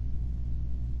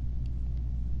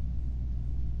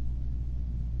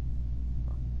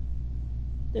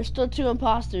 There's still 2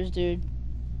 imposters, dude.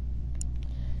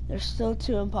 There's still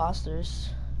 2 imposters.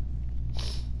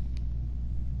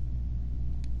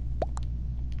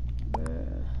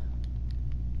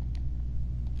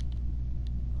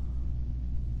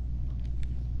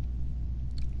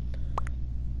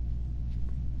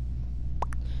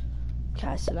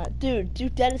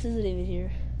 Dude, Dennis isn't even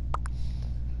here.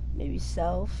 Maybe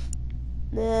Self.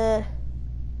 Nah.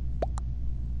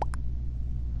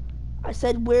 I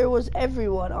said, where was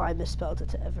everyone? Oh, I misspelled it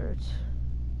to Everett.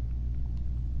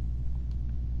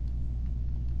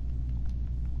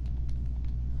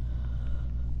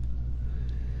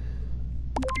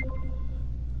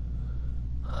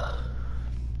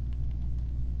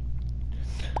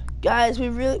 Guys,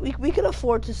 we can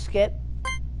afford to skip.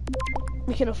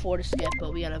 We can afford to skip,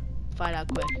 but we gotta find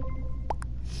out quick.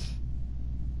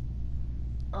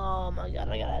 Oh my god,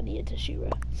 I need a tissue.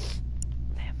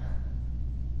 Damn.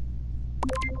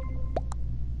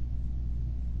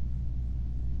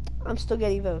 I'm still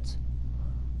getting votes.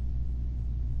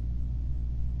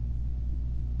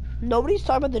 Nobody's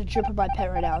talking about the drip of my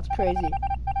pet right now. It's crazy.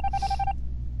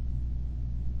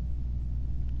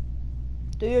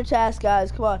 Do your task,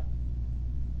 guys. Come on.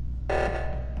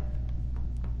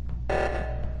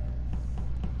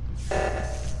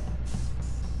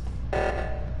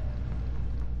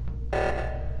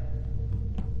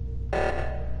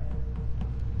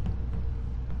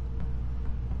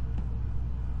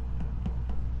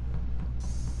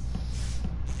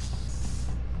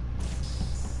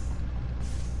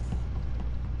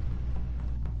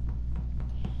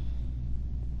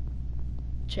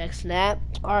 Check snap.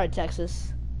 Alright,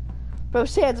 Texas. Bro,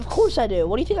 Sans, of course I do.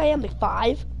 What do you think I am, like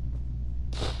 5?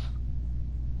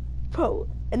 Bro,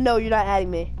 and no, you're not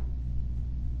adding me.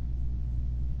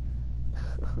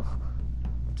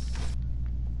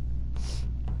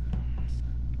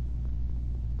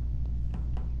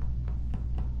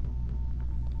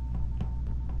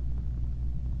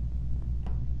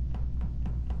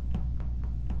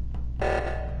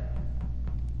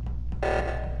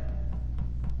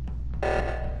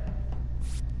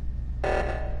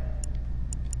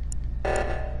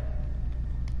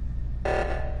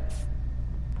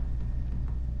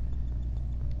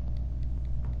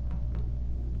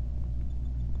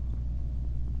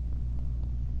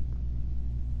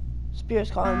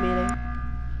 Spears calling a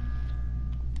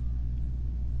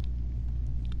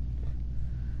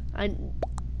meeting.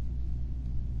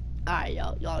 Alright,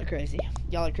 y'all are crazy.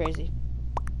 Y'all are crazy.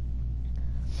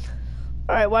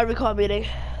 Alright, why did we call a meeting?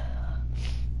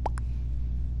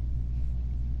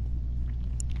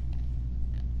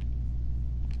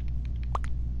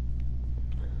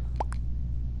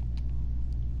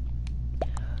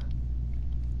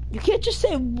 You can't just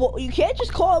say, you can't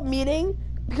just call a meeting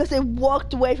because they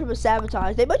walked away from a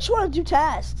sabotage. They might just want to do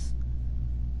tasks.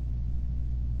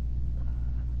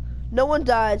 No one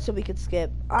died, so we could skip.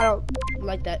 I don't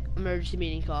like that emergency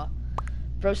meeting call.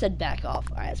 Bro said back off.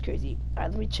 Alright, that's crazy.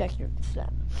 Alright, let me check your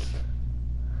snap.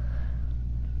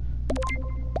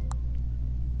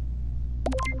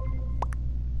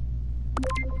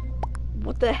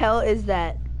 What the hell is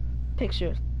that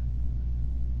picture?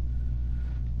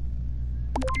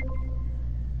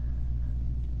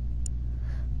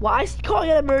 Why is he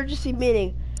calling an emergency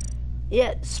meeting?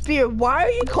 Yeah, Spear, why are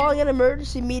you calling an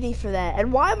emergency meeting for that?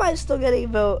 And why am I still getting a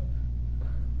vote?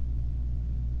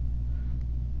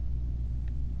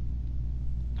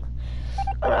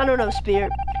 I don't know, Spear.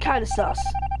 You're kind of sus.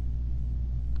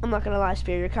 I'm not gonna lie,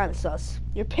 Spear. You're kind of sus.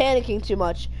 You're panicking too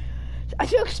much. I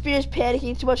feel like Spear's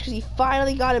panicking too much because he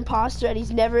finally got imposter and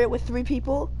he's never it with 3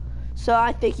 people. So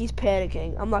I think he's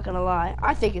panicking. I'm not gonna lie.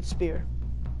 I think it's Spear.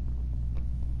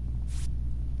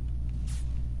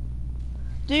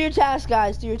 Do your task,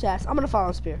 guys. Do your task. I'm gonna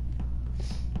follow Spear.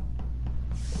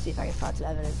 Let's see if I can find some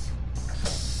evidence.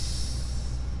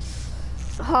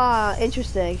 Huh,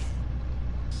 interesting.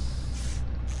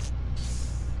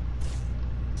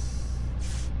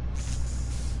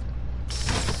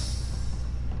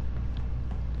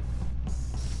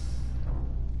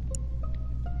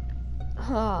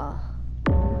 Huh.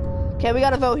 Okay, we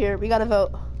gotta vote here. We gotta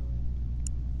vote.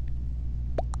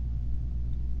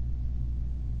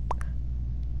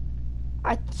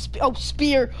 Oh,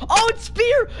 Spear! Oh, it's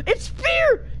Spear! It's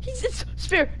Spear! It's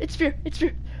Spear! It's Spear! It's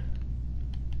Spear!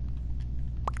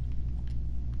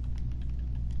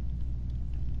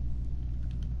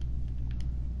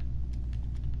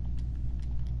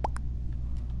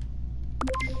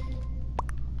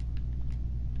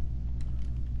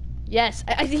 Yes,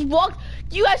 he walked.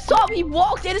 You guys saw him. He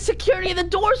walked into security and the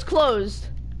doors closed.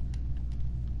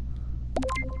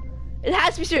 It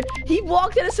has to be Spear. He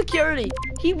walked into security.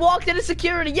 He walked into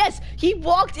security. Yes, he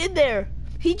walked in there.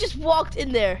 He just walked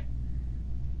in there.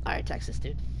 All right, Texas,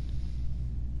 dude.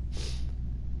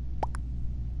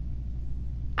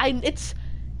 It's.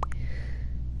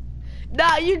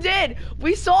 Nah, you did.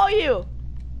 We saw you.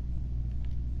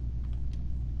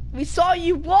 We saw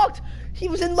you walked. He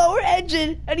was in lower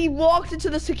engine and he walked into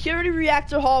the security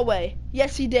reactor hallway.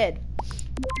 Yes, he did.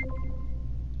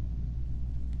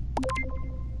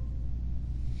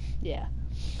 Yeah,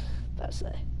 that's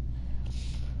it.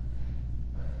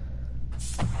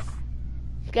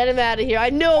 Get him out of here. I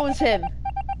knew it was him.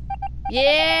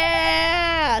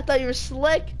 Yeah, I thought you were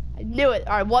slick. I knew it.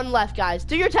 All right, 1 left, guys.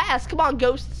 Do your tasks. Come on,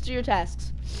 ghosts, do your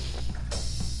tasks.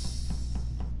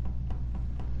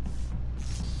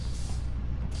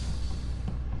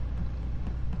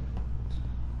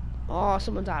 Oh,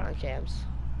 someone died on cams.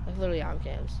 Like literally on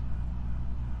cams.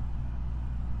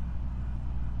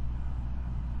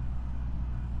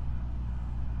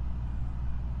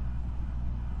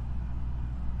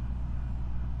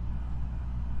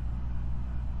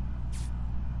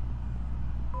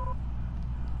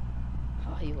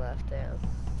 Oh, he left, damn.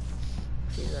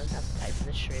 He doesn't have to type in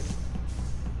the stream.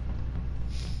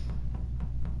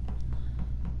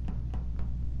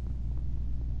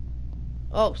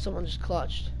 Oh, someone just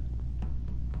clutched.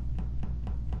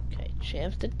 Okay,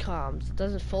 Champs did comms. It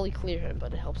doesn't fully clear him,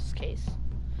 but it helps his case.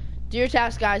 Do your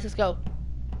task, guys. Let's go.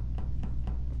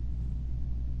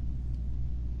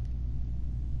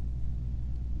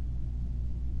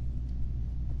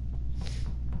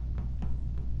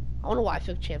 I don't know why I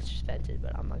feel like Champs just vented,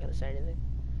 but I'm not gonna say anything.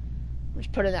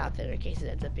 Just put it out there in case it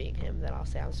ends up being him. Then I'll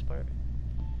say I'm smart.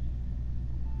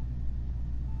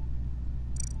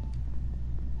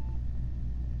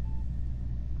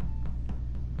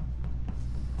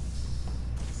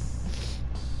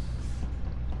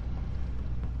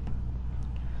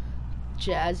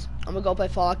 Jazz, I'm gonna go play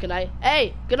Fallout. Good night.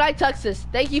 Hey, good night, Texas.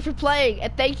 Thank you for playing,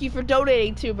 and thank you for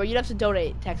donating too, bro. You don't have to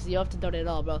donate, Texas. You don't have to donate at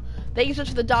all, bro. Thank you so much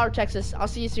for the dollar, Texas. I'll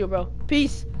see you soon, bro.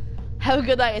 Peace. Have a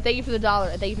good night, and thank you for the dollar,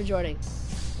 and thank you for joining.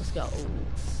 Let's go.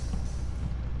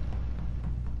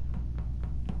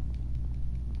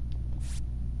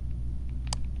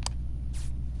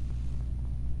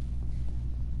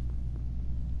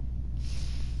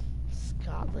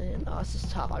 Scotland. Oh, this is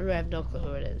tough. I really have no clue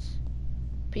who it is.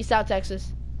 Peace out,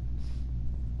 Texas.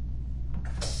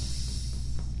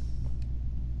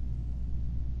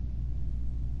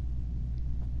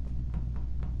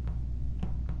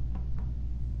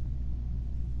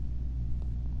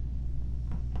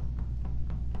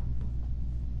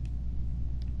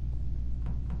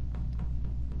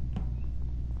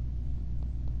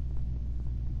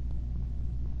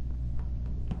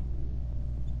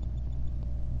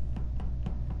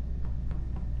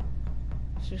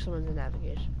 Someone's in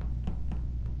navigation.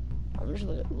 I'm just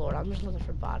looking, Lord, I'm just looking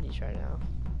for bodies right now.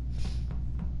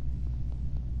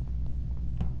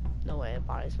 No way,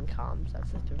 bodies and comms.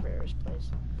 That's like the rarest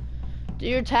place. Do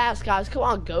your task, guys. Come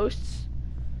on, ghosts.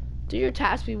 Do your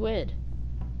task, we win.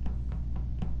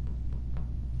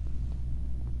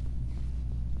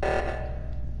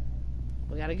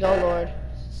 We gotta go, Lord.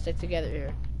 Stick together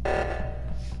here.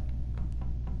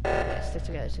 Yeah, stick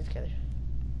together, stick together.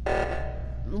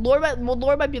 Lord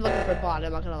might be looking for a bot,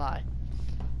 I'm not gonna lie.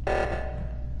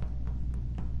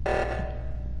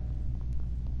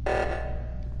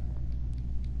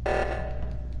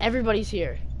 Everybody's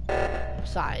here.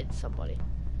 Besides somebody.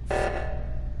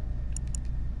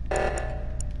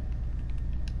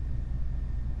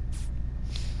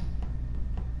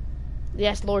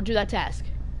 Yes, Lord, do that task.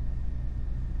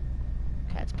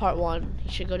 Okay, that's part 1. He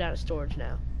should go down to storage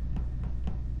now.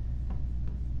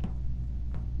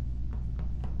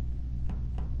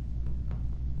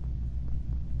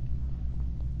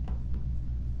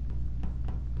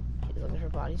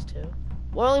 Bodies too.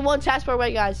 We're only one taskbar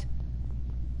away, guys.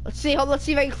 Let's see if I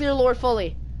can clear Lord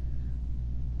fully.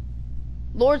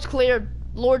 Lord's cleared.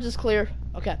 Lord's is clear.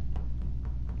 Okay.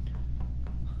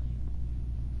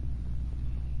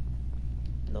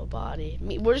 No body.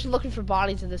 We're just looking for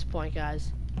bodies at this point,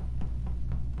 guys.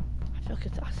 I feel like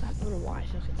it's, I don't know why I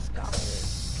feel like it's Scotland.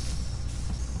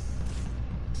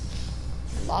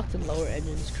 Locked and lower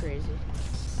engine is crazy.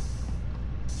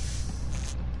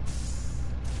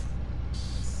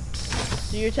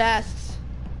 Do your tasks.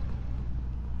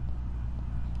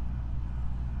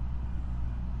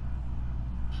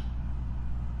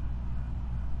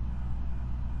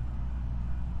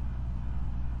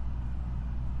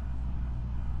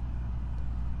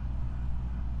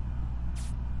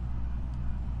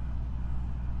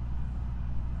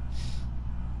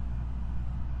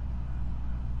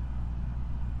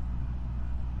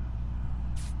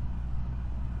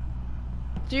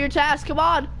 Do your task, come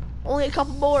on. Only a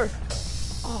couple more.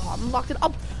 Oh, I'm locked in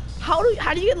up. How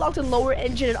do you get locked in lower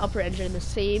engine and upper engine in the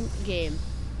same game?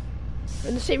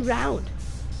 In the same round?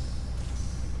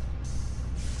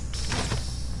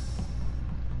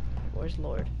 Where's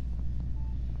Lord?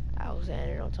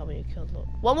 Alexander, don't tell me you killed Lord.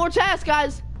 One more task,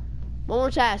 guys. One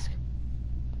more task.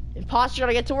 Imposter,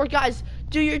 gotta get to work, guys.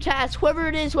 Do your task. Whoever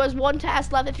it is who has one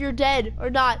task left, if you're dead or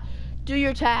not, do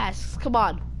your tasks. Come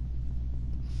on.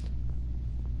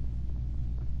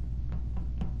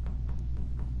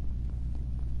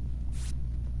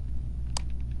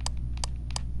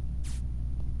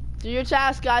 Do your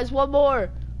task, guys. One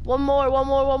more. One more, one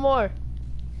more, one more.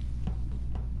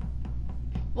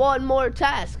 One more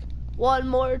task. One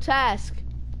more task.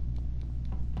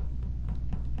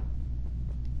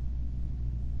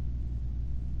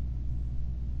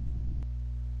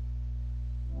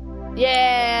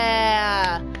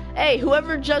 Yeah. Hey,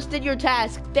 whoever just did your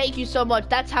task, thank you so much.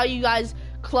 That's how you guys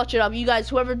clutch it up. You guys,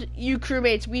 whoever, you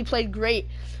crewmates, we played great.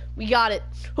 We got it.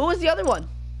 Who was the other one?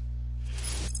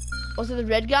 Was it the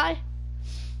red guy?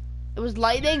 It was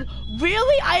Lightning?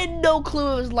 Really? I had no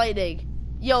clue it was Lightning.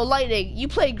 Yo, Lightning, you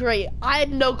played great. I had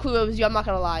no clue it was you, I'm not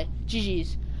gonna lie.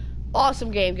 GG's.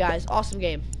 Awesome game, guys. Awesome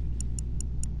game.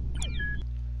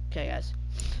 Okay, guys.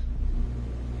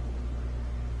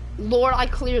 Lord, I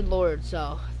cleared Lord,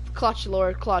 so. Clutch,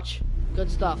 Lord, clutch.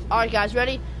 Good stuff. Alright, guys,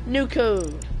 ready? New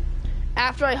code.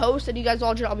 After I host and you guys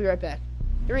all join, I'll be right back.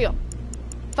 Here we go.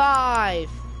 5,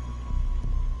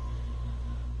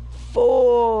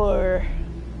 4,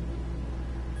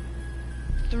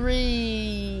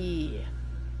 3,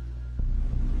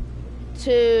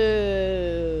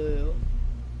 2,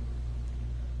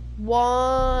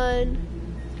 1,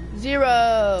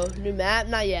 0. New map?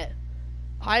 Not yet.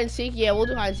 Hide and seek? Yeah, we'll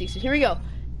do hide and seek. So here we go.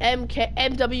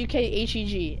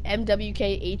 MWKHEG.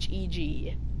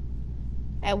 MWKHEG.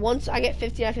 And once I get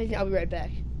 15 out of 15, I'll be right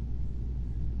back.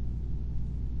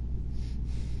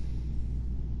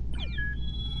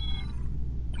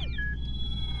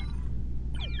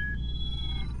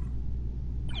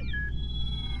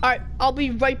 Alright, I'll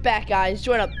be right back, guys.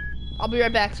 Join up. I'll be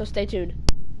right back, so stay tuned.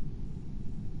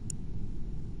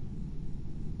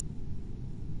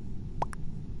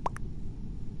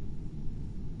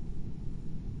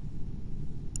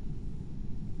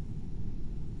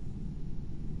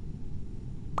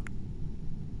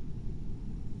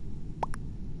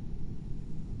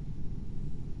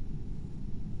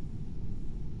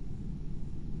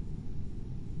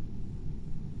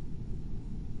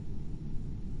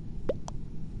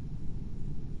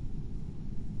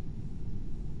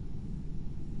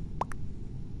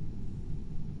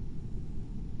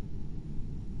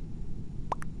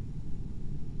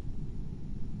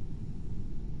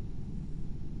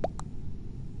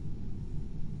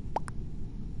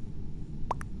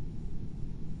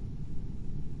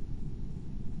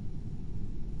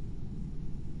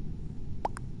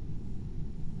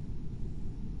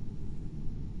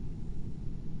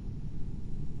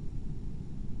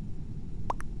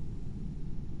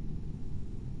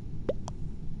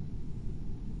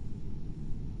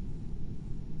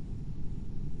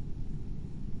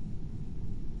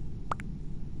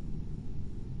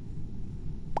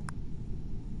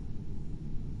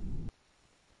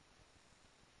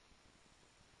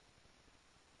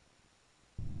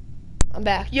 I'm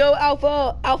back. Yo,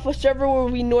 Alpha. Alpha server will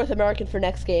be North American for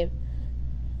next game.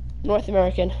 North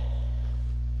American.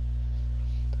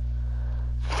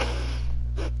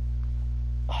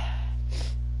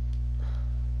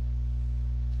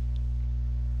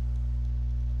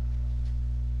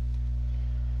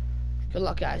 Good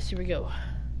luck, guys. Here we go.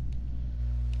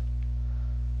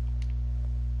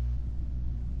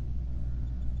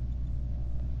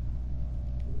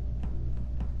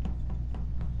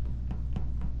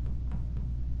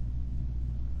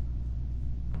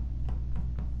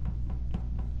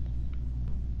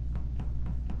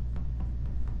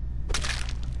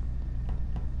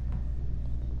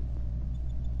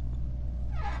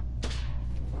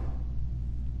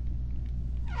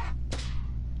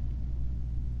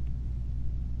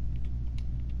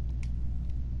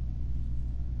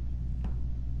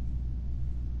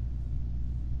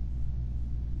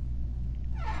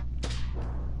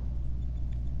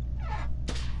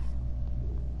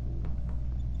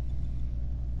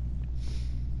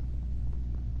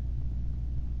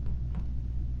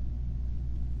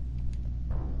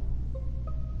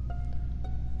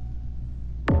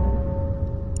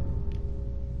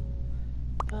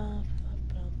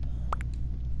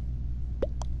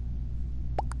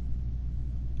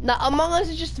 Now, Among Us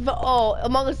is just, oh,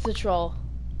 Among Us is a troll.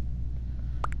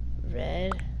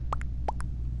 Red.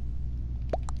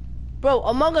 Bro,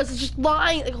 Among Us is just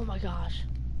lying. Like, oh my gosh.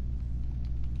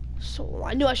 So,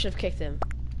 I knew I should have kicked him.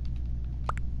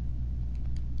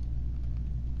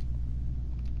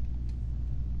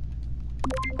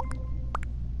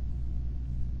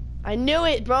 I knew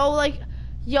it, bro. Like,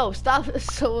 yo, stop.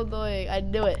 It's so annoying. I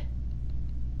knew it.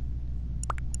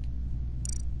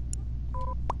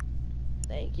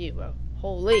 Thank you, bro.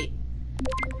 Holy.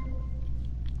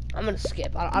 I'm gonna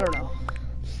skip. I don't know.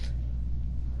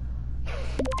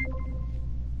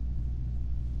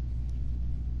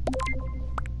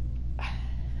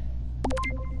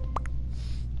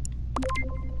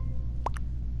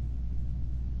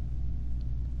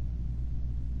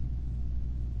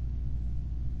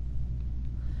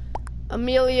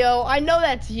 Emilio, I know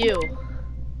that's you.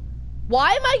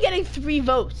 Why am I getting 3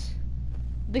 votes?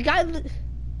 The guy...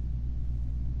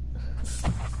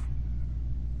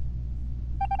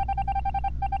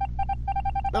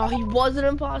 Oh, he was an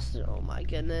imposter? Oh my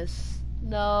goodness.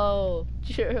 No.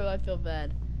 Drew, I feel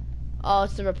bad. Oh,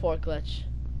 it's the report glitch.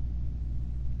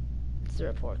 It's the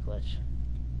report glitch.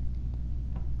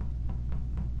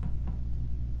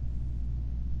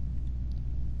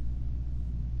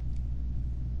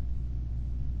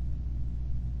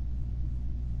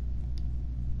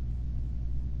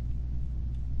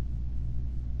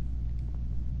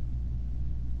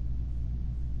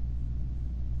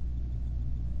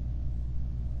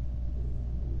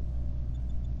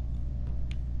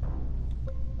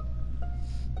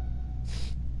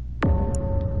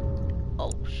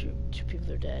 Oh shoot, 2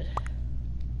 people are dead.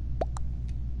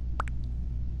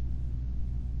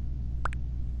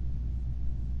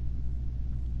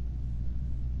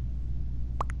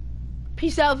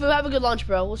 Peace out, Vu. Have a good lunch,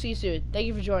 bro. We'll see you soon. Thank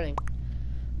you for joining.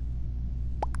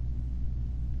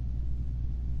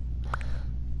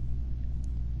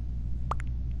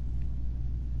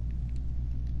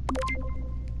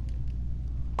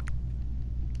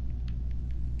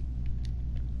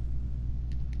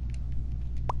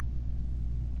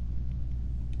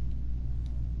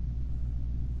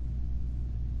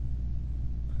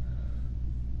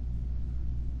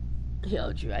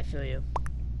 Yo, Drew, I feel you.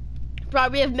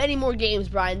 Brian, we have many more games,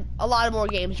 Brian. A lot of more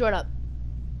games. Join up.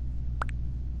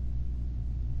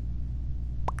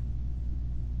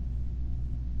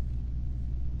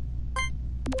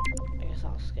 I guess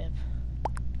I'll skip.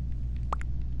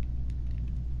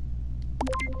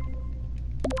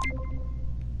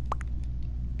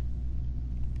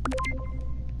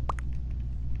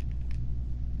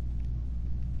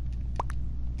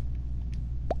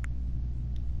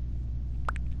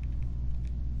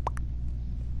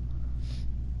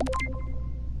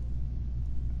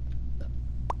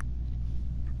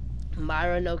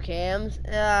 Myra, no cams.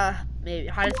 Maybe.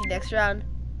 Hide and seek next round.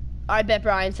 Alright, bet,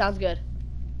 Brian. Sounds good.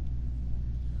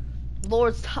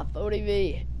 Lord, stop voting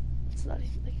me. It's not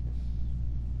even like...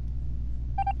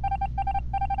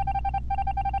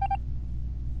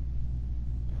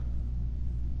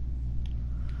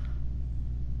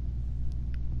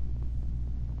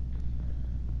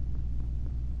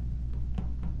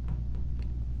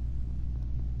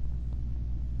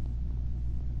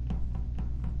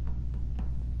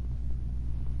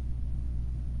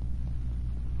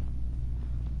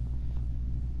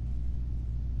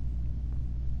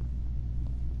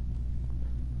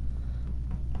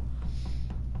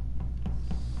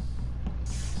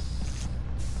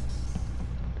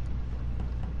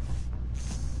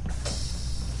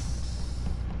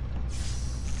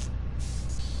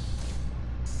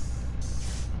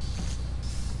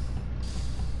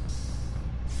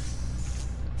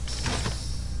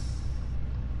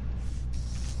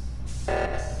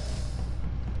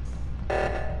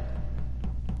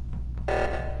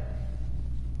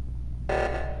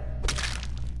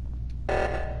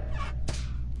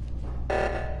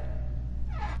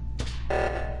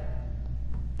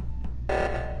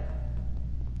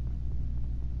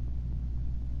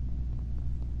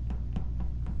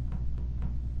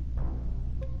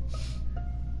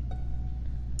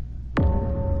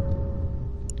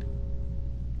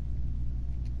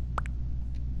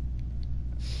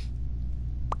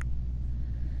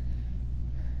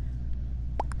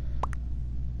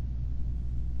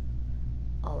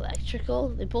 Electrical?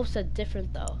 They both said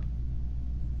different, though.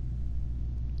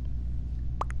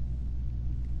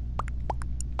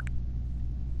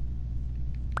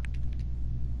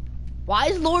 Why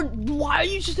is Lord... Why are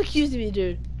you just accusing me,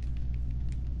 dude?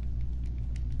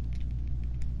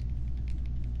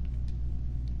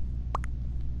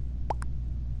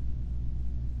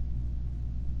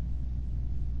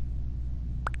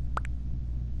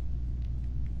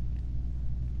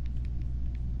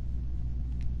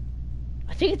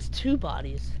 I think it's 2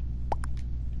 bodies.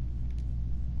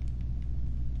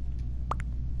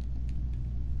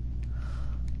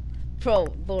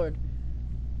 Bro, Lord.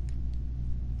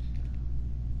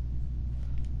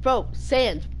 Bro,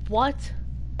 Sand, what?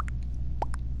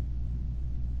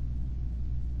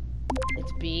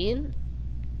 It's Bean?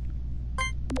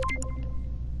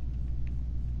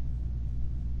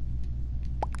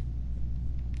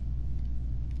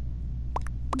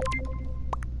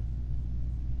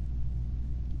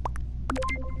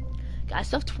 Guys, I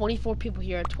still have 24 people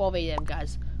here at 12 a.m.,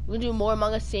 guys. We're gonna do more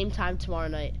Among Us same time tomorrow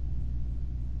night.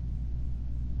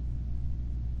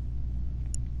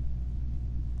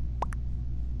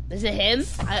 Is it him?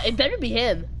 It better be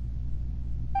him.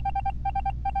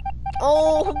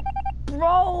 Oh,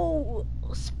 bro!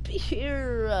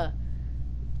 Spear!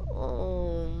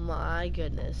 Oh my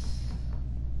goodness.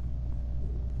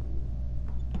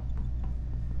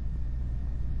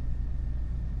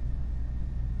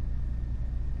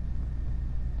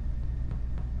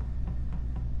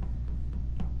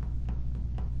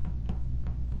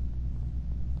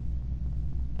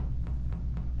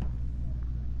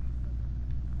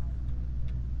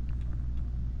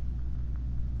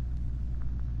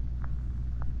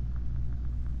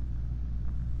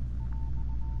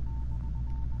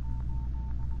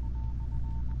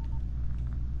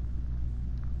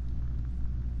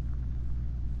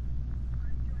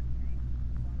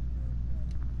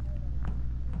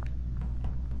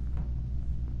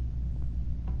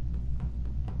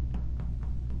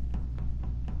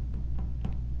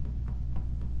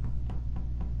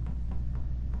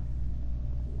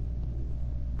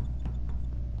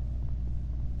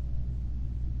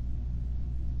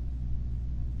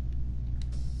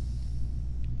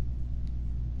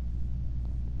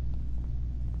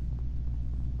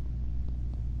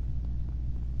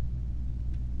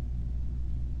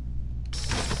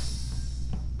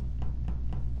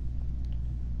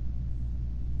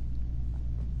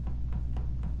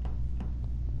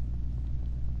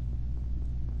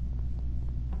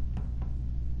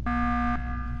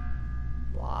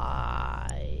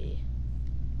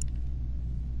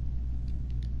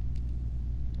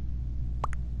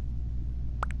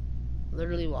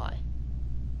 Literally why.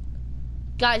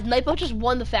 Guys, Nightbot just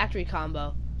won the factory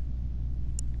combo.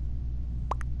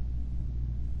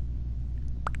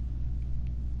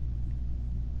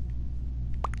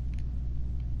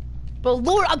 Bro,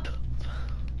 Lord,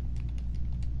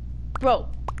 bro.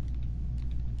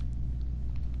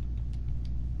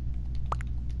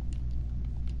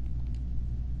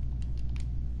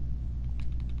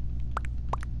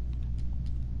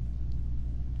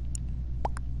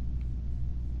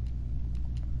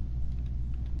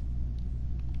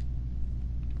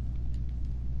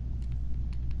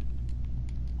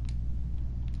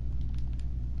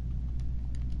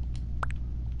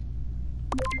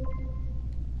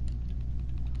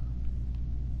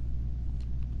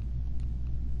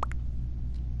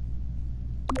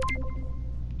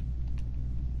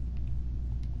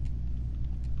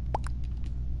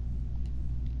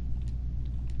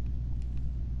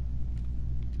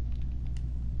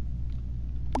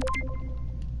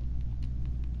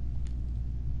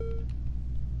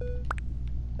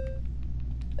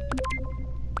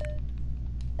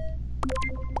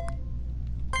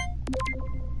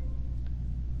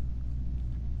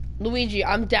 Luigi,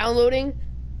 I'm downloading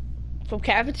from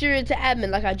cafeteria to admin,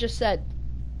 like I just said.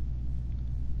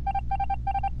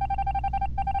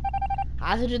 I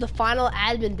have to do the final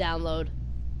admin download.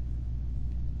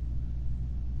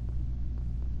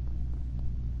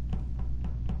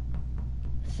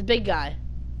 It's the big guy.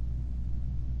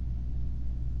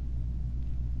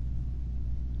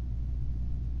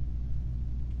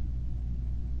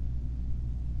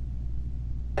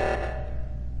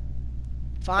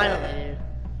 Finally, dude.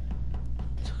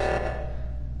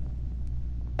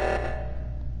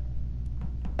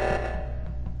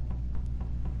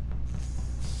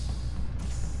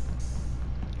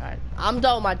 Alright, I'm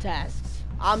done with my tasks.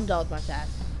 I'm done with my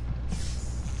tasks.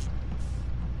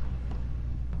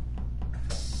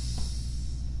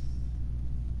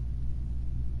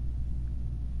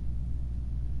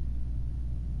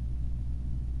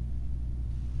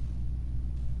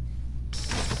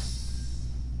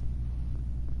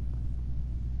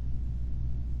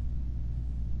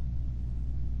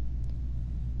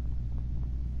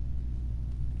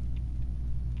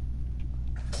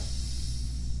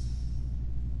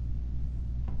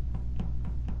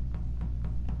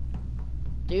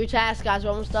 Do your task, guys.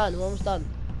 We're almost done. We're almost done.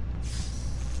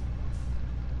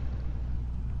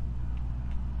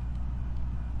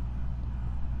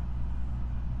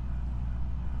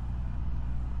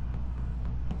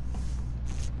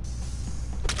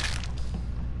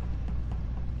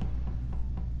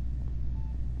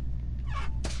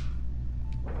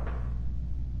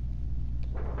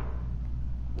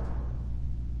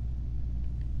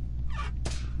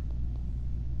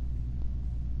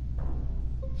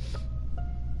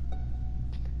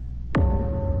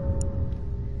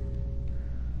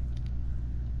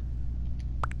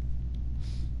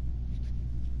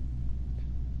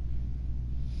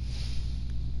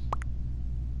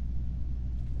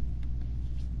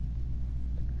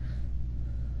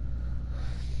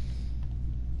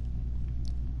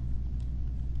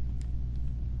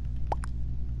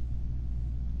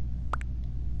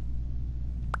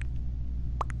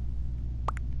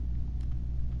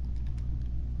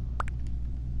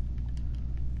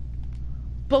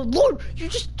 But Lord, you're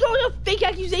just throwing out fake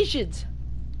accusations.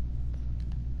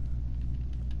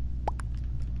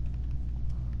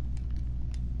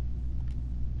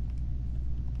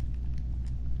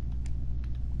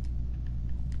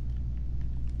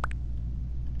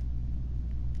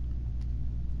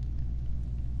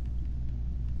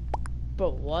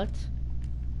 Bro, what?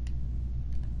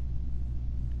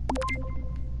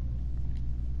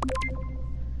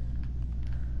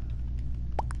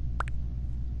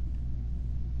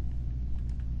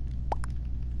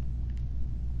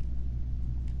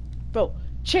 Bro,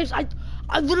 Chase, I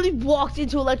literally walked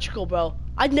into electrical, bro.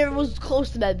 I never was close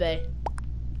to med bay.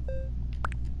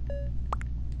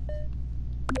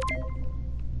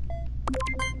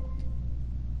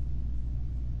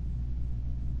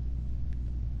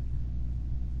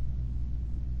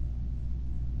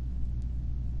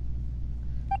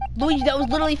 Luigi, that was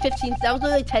literally 15, that was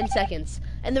literally 10 seconds.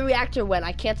 And the reactor went,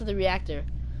 I canceled the reactor.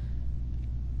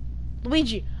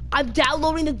 Luigi, I'm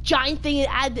downloading the giant thing and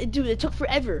add, dude, it took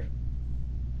forever.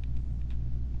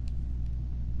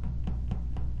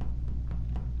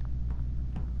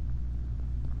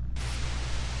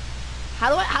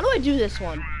 How do I do this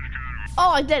one? Oh,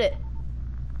 I did it.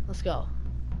 Let's go.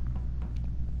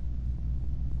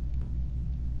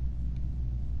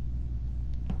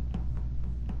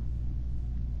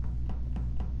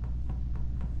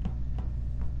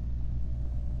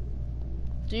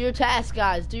 Do your tasks,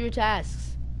 guys. Do your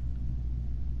tasks.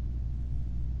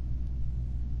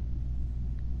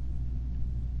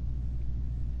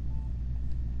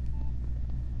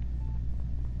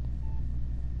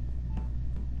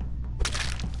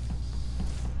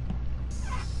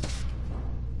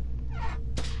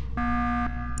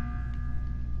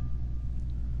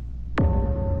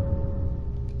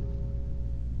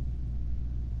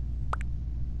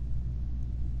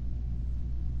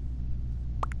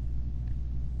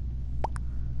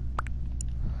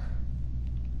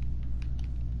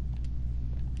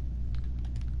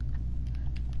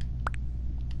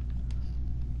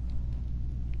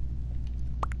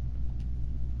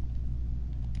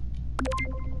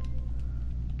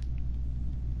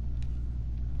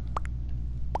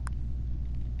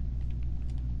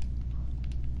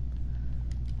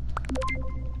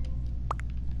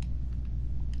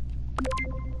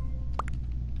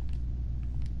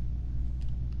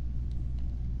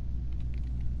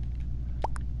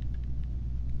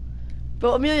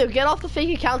 Bro, Emilio, get off the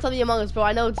fake accounts on the Among Us, bro.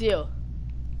 I know it's you.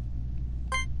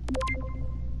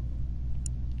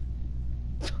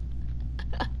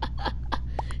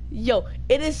 Yo,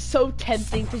 it is so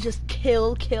tempting to just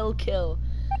kill.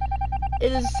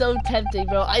 It is so tempting,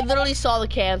 bro. I literally saw the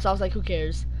cam, so I was like, who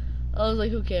cares?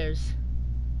 Who cares?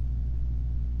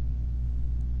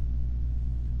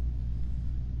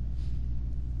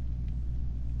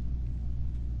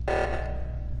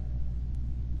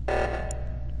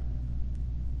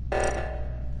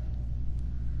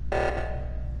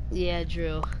 Yeah,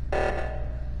 Drew.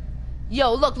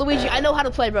 Yo, look, Luigi, I know how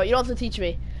to play, bro. You don't have to teach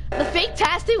me. The fake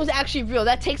task thing was actually real.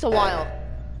 That takes a while.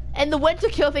 And the when to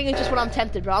kill thing is just when I'm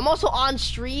tempted, bro. I'm also on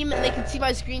stream, and they can see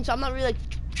my screen, so I'm not really, like,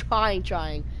 trying.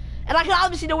 And I can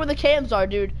obviously know where the cams are,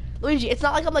 dude. Luigi, it's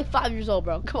not like I'm, like, 5 years old,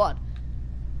 bro. Come on.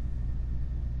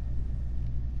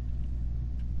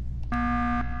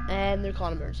 And they're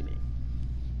calling emergency meeting.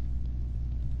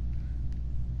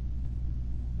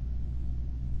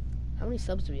 How many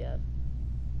subs do we have?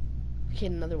 Okay,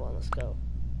 another one. Let's go.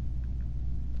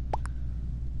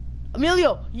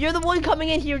 Emilio, you're the one coming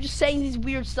in here just saying these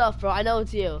weird stuff, bro. I know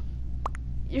it's you.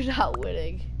 You're not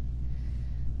winning.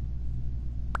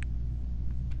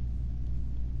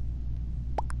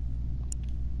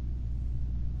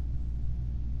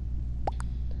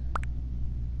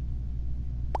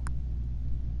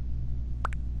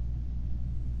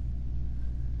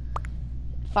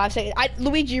 Five seconds.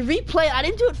 Luigi, replay. I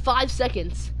didn't do it 5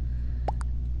 seconds.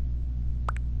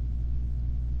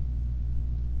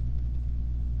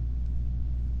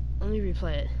 Let me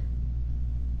replay it.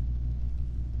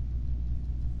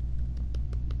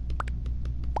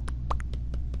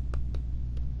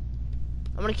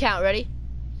 I'm gonna count. Ready?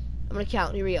 I'm gonna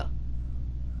count. Here we go.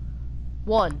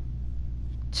 1,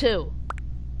 2,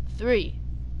 3,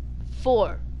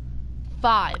 4,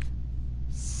 5,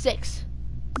 6,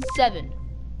 7,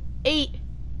 8,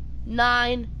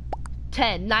 9,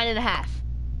 10. 9.5.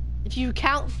 If you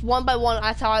count one by one,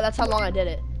 that's how long I did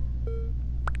it.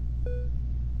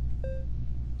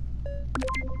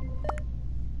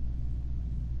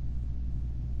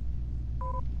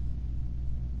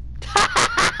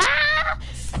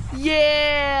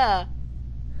 Yeah!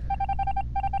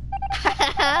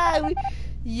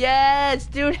 Yes,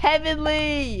 dude,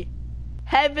 heavenly!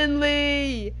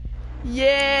 Heavenly!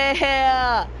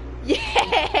 Yeah!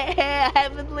 Yeah!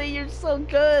 Heavenly, you're so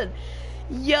good!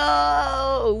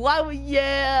 Yo! Why would,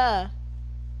 yeah!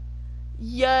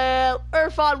 Yeah!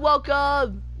 Irfan,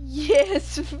 welcome!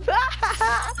 Yes!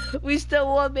 We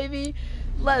still won, baby!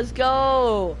 Let's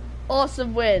go!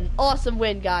 Awesome win,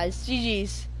 guys.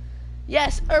 GG's.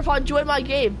 Yes, Irfan, join my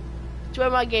game.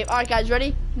 Alright, guys,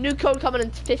 ready? New code coming in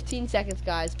 15 seconds,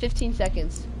 guys. 15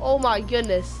 seconds. Oh my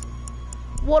goodness.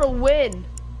 What a win.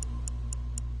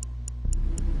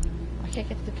 I can't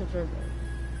get to the confirm.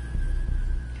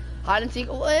 Hide and seek.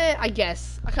 I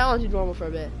guess. I kind of want to do normal for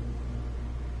a bit.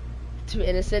 Too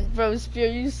innocent, bro. Spear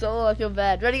you solo. I feel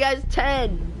bad. Ready, guys?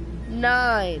 10,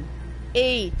 9,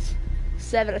 8,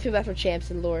 7. I feel bad for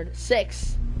champs and Lord.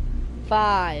 6,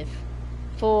 5,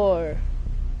 4,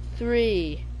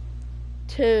 3,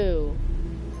 2,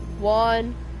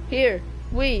 1. Here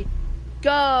we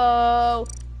go.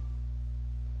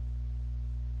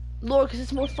 Lord, because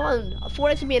it's more fun.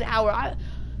 Fortnite's gonna be an hour.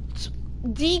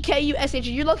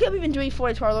 DKUSH. You're lucky I'm even doing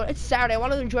Fortnite tomorrow, Lord. It's Saturday. I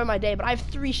want to enjoy my day, but I have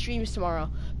 3 streams tomorrow.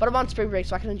 But I'm on spring break,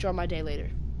 so I can enjoy my day later.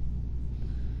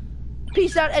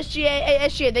 Peace out, SGA. Hey,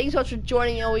 SGA, thank you so much for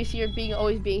joining, always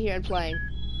being here and playing.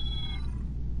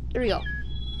 Here we go.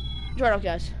 Join up,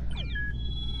 guys.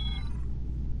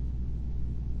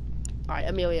 Alright,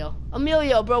 Emilio.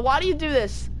 Emilio, bro, why do you do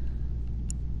this?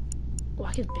 Oh,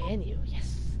 I can ban you.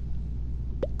 Yes.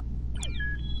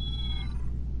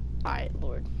 Alright,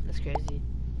 Lord. That's crazy.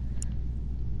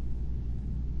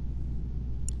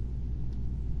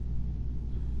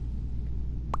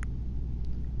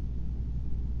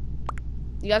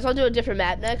 You guys want to do a different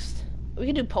map next? We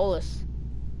can do Polis.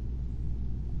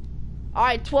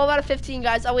 Alright, 12 out of 15,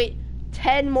 guys. Oh, wait.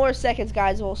 10 more seconds,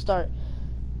 guys, and we'll start.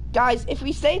 Guys, if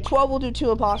we say 12, we'll do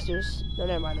 2 imposters. No,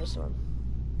 never mind. There's one.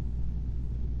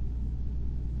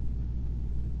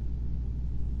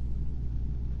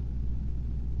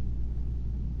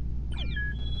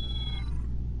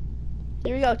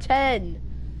 Here we go. 10,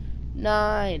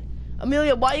 9.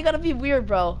 Emilio, why you gotta be weird,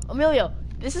 bro? Emilio,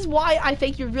 This is why I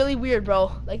think you're really weird,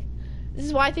 bro. Like, this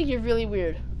is why I think you're really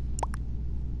weird.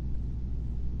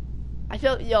 I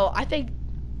think,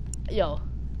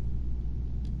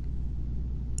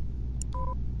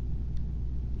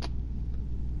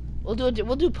 we'll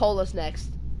do Polus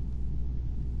next.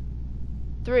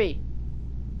 3,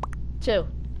 2,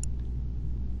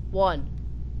 1.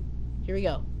 Here we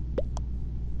go.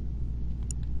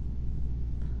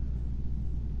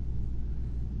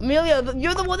 Emilio,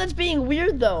 you're the one that's being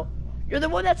weird, though. You're the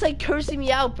one that's, like, cursing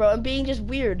me out, bro, and being just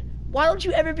weird. Why don't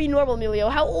you ever be normal, Emilio?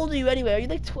 How old are you anyway? Are you,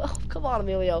 like, 12? Come on,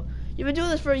 Emilio. You've been doing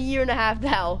this for a year and a half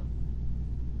now.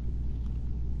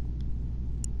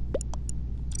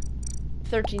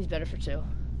 13's better for 2.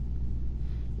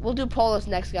 We'll do Polus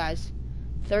next, guys.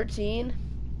 13.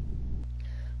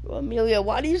 Bro, Emilio,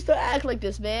 why do you still act like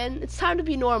this, man? It's time to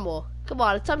be normal. Come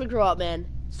on, it's time to grow up, man.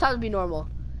 It's time to be normal.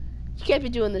 You can't be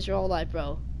doing this your whole life,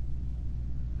 bro.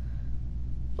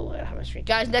 Oh, I have my screen.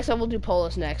 Guys, next time we'll do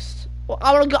Polus next. Well,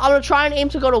 I'm gonna try and aim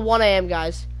to go to 1 a.m.,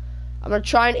 guys. I'm gonna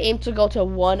try and aim to go to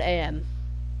 1 a.m.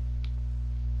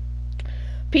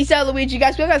 Peace out, Luigi.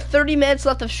 Guys, we only got 30 minutes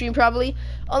left of stream, probably.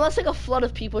 Unless, like, a flood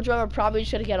of people join, we're probably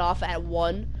just gonna get off at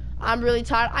 1. I'm really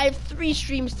tired. I have 3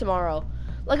 streams tomorrow.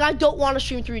 Like, I don't want to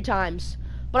stream 3 times.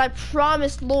 But I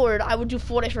promised Lord I would do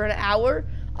Fortnite for an hour.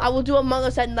 I will do Among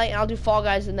Us at night, and I'll do Fall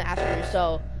Guys in the afternoon.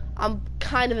 So, I'm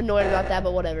kind of annoyed about that,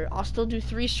 but whatever. I'll still do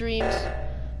 3 streams.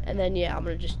 And then, yeah, I'm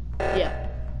gonna just, yeah.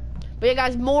 But yeah,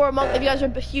 guys, if you guys are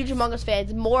huge Among Us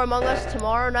fans, more Among Us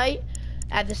tomorrow night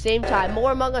at the same time.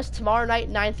 More Among Us tomorrow night,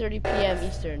 9:30 p.m.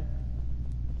 Eastern.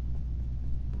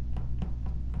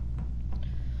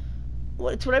 Well,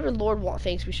 it's whatever Lord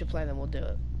thinks we should play, then we'll do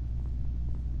it.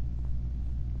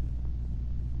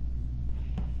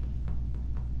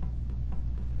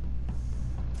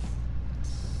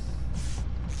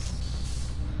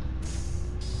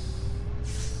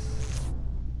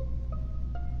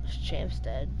 This champ's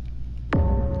dead.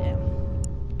 Damn.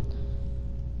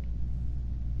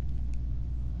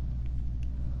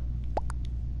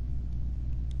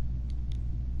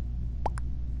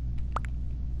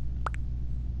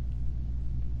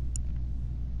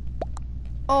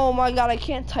 Oh my god, I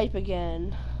can't type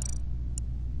again.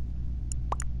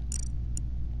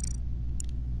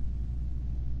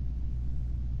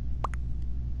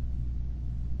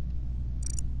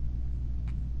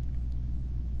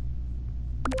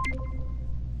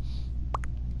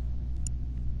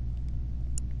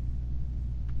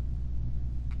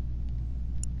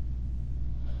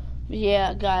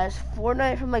 Yeah, guys,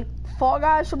 Fortnite from like Fall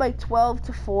Guys from like 12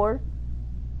 to 4.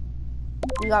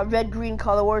 We got Red Green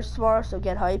Color Wars tomorrow, so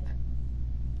get hype.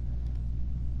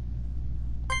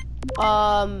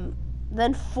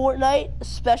 Then Fortnite,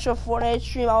 special Fortnite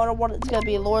stream. I don't know what it's gonna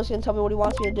be. Laura's gonna tell me what he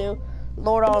wants me to do.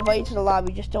 Laura, I'll invite you to the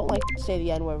lobby. Just don't like say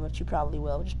the N-word, but you probably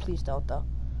will. Just please don't, though.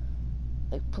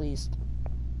 Like, please.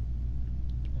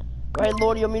 Right,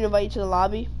 Laura, you want me to invite you to the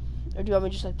lobby, or do you want me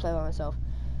to just like play by myself?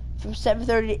 From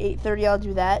 7:30 to 8:30, I'll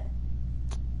do that,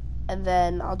 and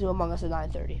then I'll do Among Us at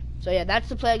 9:30. So yeah, that's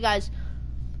the plan, guys.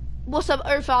 What's up,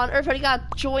 Irfan? Irfan, you gotta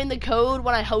join the code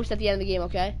when I host at the end of the game,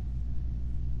 okay?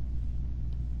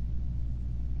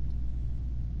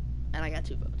 And I got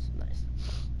 2 votes. Nice.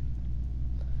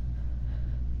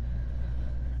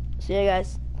 So yeah,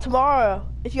 guys. Tomorrow,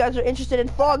 if you guys are interested in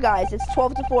Fall Guys, it's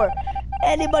 12 to 4.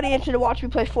 Anybody interested in watching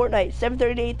me play Fortnite,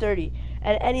 7:30 to 8:30.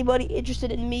 And anybody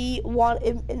interested in me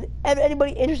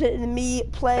anybody interested in me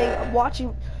playing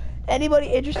anybody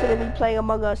interested in me playing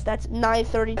Among Us, that's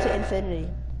 9:30 to infinity.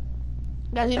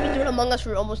 Guys, we've been doing Among Us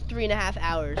for almost 3.5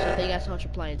 hours, so thank you guys so much for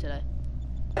playing today.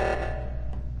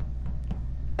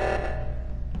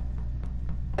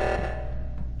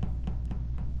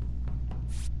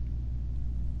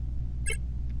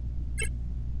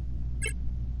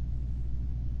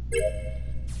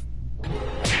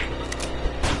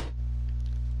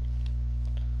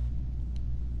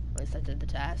 At least I did the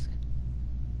task.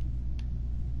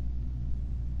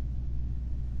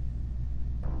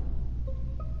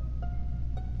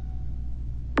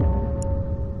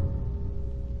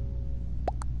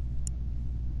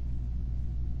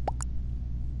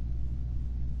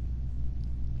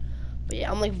 But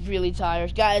yeah, I'm like really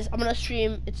tired. Guys, I'm gonna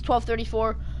stream, it's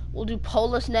 12:34. We'll do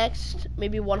Polus next,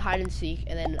 maybe 1 hide and seek,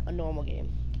 and then a normal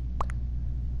game.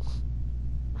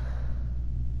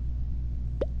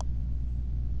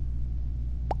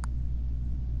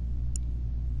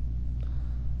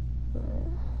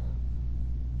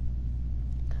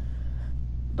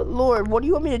 But Lord, what do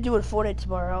you want me to do in Fortnite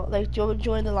tomorrow? Like, do you want to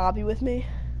join the lobby with me?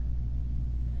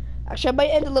 Actually, I might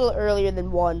end a little earlier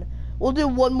than 1. We'll do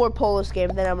 1 more Polus game,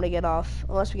 and then I'm gonna get off.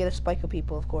 Unless we get a spike of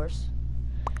people, of course.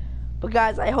 But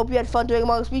guys, I hope you had fun doing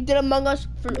Among Us. We did Among Us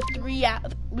for 3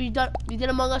 hours. We did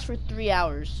Among Us for 3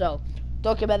 hours. So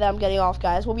don't get mad that I'm getting off,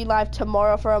 guys. We'll be live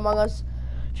tomorrow for Among Us.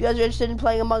 If you guys are interested in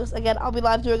playing Among Us again, I'll be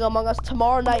live doing Among Us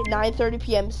tomorrow night, 9:30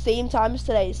 p.m. Same time as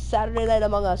today. Saturday night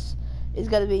Among Us is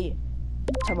gonna be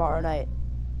tomorrow night.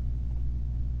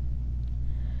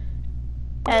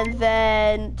 And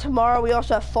then tomorrow we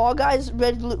also have Fall Guys,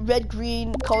 Red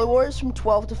Green Color Wars from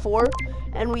 12 to 4.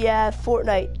 And we have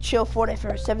Fortnite, Chill Fortnite for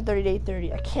 7:30 to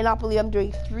 8:30. I cannot believe I'm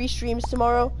doing 3 streams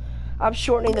tomorrow. I'm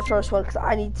shortening the first one because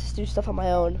I need to do stuff on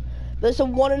my own. But it's a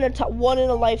one in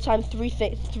a lifetime,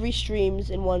 3 streams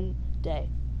in one day.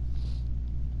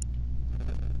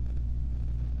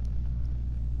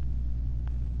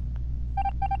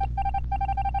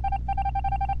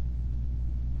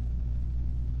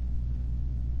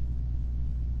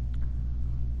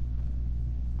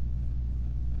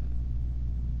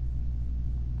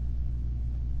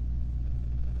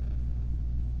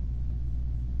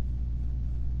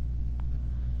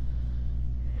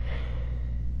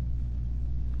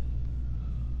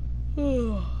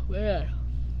 Oh, man.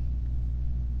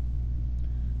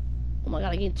 Oh my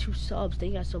god, I gained 2 subs.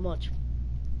 Thank you guys so much.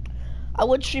 I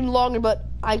would stream longer, but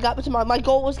I got to my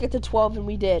goal was to get to 12, and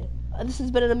we did. This has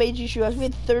been an amazing issue. We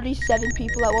had 37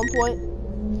 people at one point.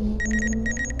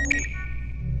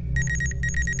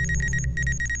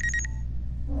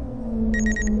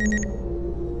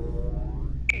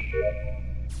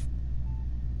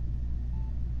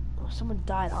 Oh, someone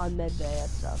died on medbay. That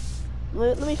sucks.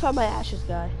 Let me find my ashes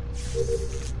guy.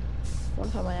 I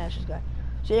want to find my ashes guy.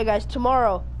 So yeah, guys,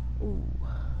 tomorrow. Ooh.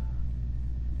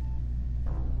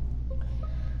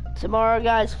 Tomorrow,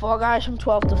 guys, Fall Guys from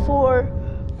 12 to 4.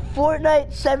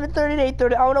 Fortnite, 7:30 to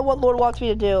 8:30. I don't know what Lord wants me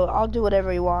to do. I'll do whatever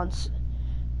he wants.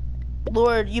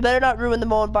 Lord, you better not ruin the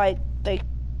moment by, like,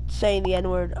 saying the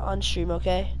N-word on stream,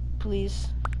 okay? Please.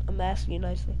 I'm asking you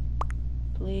nicely.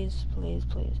 Please, please,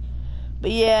 please. But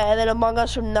yeah, and then Among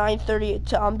Us from 9:30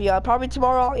 to beyond. Probably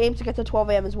tomorrow I'll aim to get to 12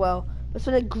 a.m. as well. It's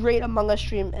been a great Among Us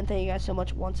stream, and thank you guys so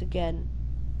much once again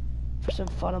for some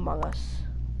fun Among Us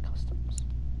customs.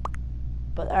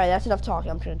 But alright, that's enough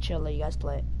talking. I'm trying to chill, let you guys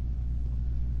play it.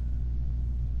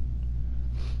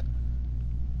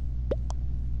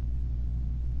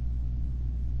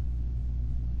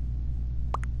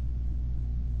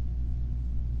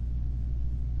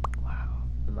 Wow,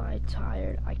 am I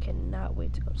tired? I cannot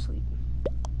wait to go to sleep.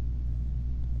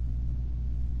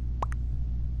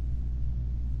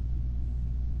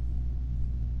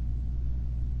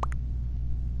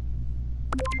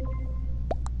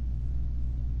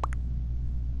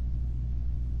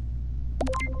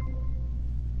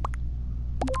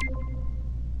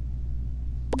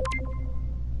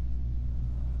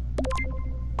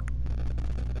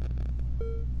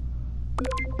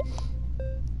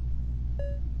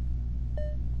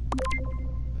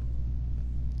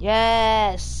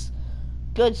 Yes!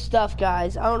 Good stuff,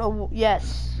 guys. I don't know.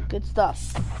 Yes, good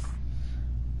stuff.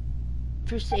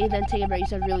 First aid, then take a break. You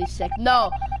said really sick.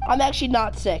 No, I'm actually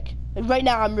not sick. Right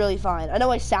now, I'm really fine. I know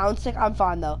I sound sick. I'm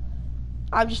fine, though.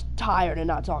 I'm just tired and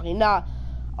not talking. Nah,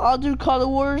 I'll do Color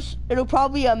Wars. It'll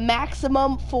probably be a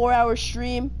maximum 4-hour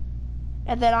stream.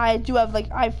 And then I do have,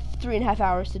 I have 3.5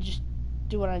 hours to just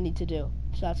do what I need to do.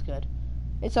 So that's good.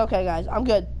 It's okay, guys. I'm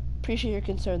good. Appreciate your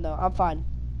concern, though. I'm fine.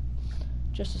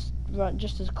 Just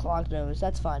as clogged nose.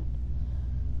 That's fine.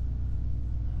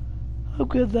 I'm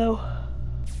good, though.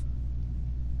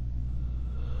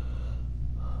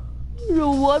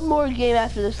 One more game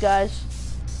after this, guys.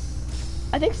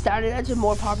 I think Saturday nights are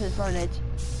more popular than Friday nights.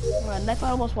 Knife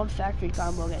almost won factory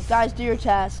combo game. Guys, do your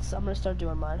tasks. I'm gonna start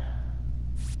doing mine.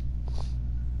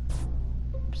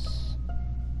 Oops.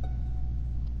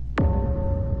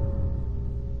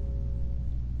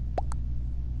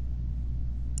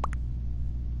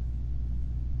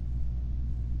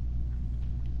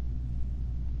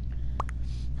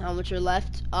 How much are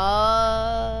left?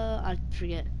 I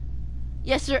forget.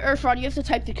 Yes, sir, Earthron, you have to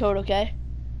type the code, okay?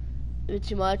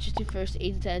 Too much, just do first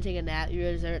 8 to 10, take a nap,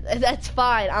 you're reserved. That's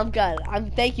fine, I'm good.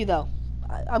 Thank you, though.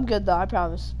 I'm good, though, I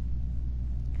promise.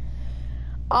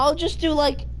 I'll just do,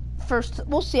 first,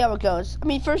 we'll see how it goes. I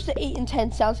mean, first to 8 and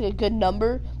 10 sounds like a good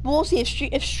number, but we'll see.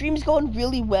 If stream's going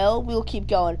really well, we'll keep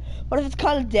going. But if it's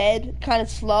kind of dead, kind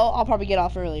of slow, I'll probably get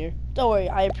off earlier. Don't worry,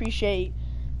 I appreciate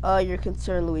your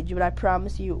concern, Luigi, but I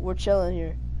promise you, we're chilling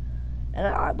here.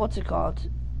 And what's it called?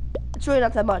 It's really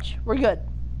not that much. We're good.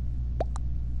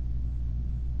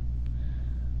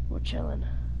 We're chilling.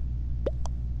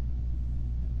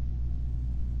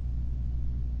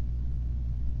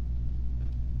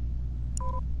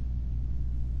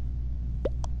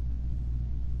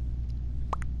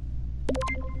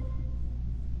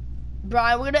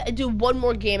 Brian, we're gonna do one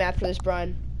more game after this,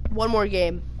 Brian. One more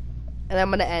game, and I'm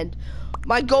gonna end.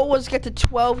 My goal was to get to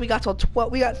 12. We got till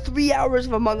 12. We got 3 hours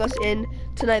of Among Us in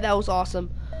tonight. That was awesome.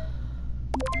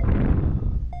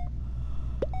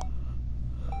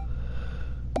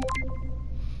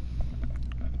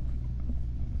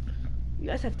 You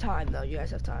guys have time, though. You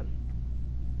guys have time.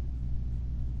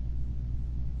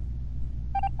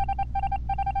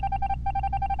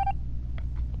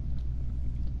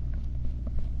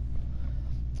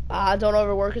 Don't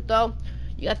overwork it, though.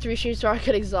 You got 3 streams, so I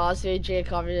could exhaust you. Jay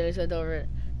Coffee said over it.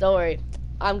 Don't worry.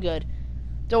 I'm good.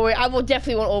 Don't worry. I will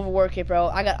definitely won't overwork it, bro.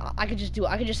 I could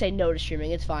just say no to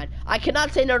streaming. It's fine. I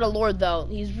cannot say no to Lord, though.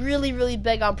 He's really, really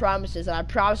big on promises, and I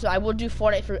promise I will do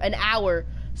Fortnite for an hour,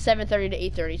 7:30 to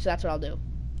 8:30. So that's what I'll do.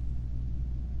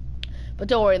 But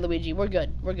don't worry, Luigi. We're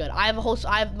good. We're good. I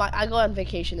go on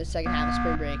vacation the second half of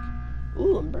spring break.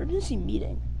 Ooh, emergency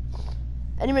meeting.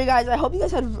 Anyway, guys, I hope you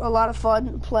guys had a lot of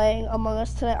fun playing Among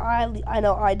Us tonight. I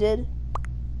know I did.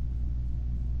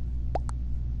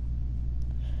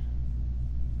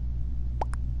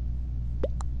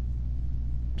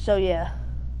 So, yeah.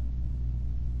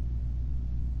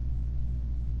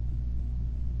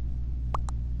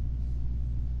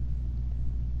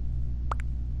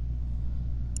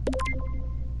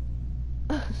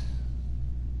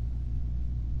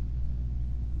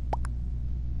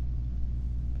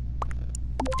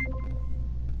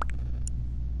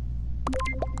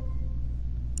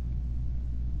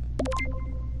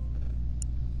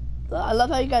 I love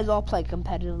how you guys all play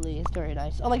competitively. It's very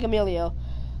nice. Unlike Emilio.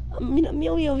 I mean,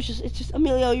 Emilio is just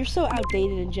Emilio, you're so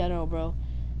outdated in general, bro.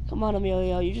 Come on,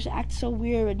 Emilio. You just act so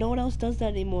weird, but no one else does that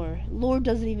anymore. Lord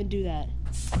doesn't even do that.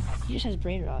 He just has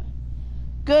brain rot.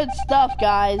 Good stuff,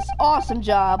 guys. Awesome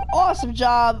job. Awesome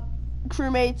job,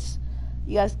 crewmates.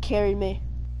 You guys carried me.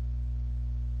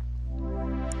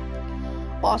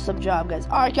 Awesome job, guys.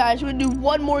 Alright, guys, we're gonna do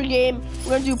one more game.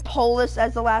 We're gonna do Polus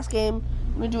as the last game.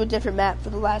 We're gonna do a different map for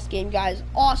the last game, guys.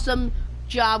 Awesome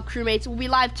job, crewmates. We'll be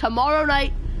live tomorrow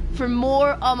night for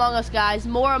more Among Us, guys.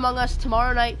 More Among Us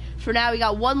tomorrow night. For now, we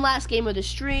got one last game of the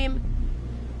stream.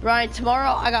 Brian,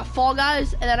 tomorrow I got Fall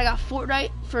Guys, and then I got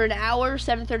Fortnite for an hour,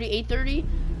 7:30, 8:30,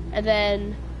 and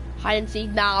then hide and seek.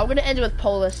 Nah, we're gonna end it with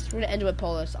Polus. We're gonna end it with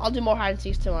Polus. I'll do more hide and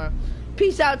seeks tomorrow.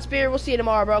 Peace out, Spear. We'll see you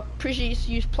tomorrow, bro. Appreciate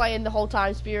you playing the whole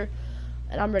time, Spear.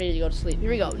 And I'm ready to go to sleep. Here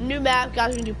we go. New map, guys.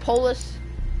 We're gonna do Polus.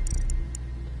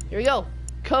 Here we go.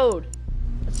 Code.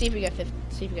 Let's see if we get 15.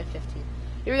 See if we get 15.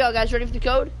 Here we go, guys. Ready for the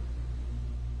code?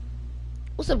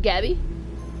 What's up, Gabby?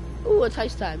 Ooh, it's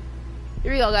heist time.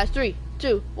 Here we go, guys. 3,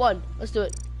 2, 1. Let's do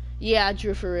it. Yeah,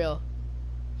 Drew, for real.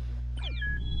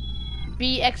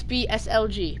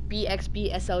 BXBSLG.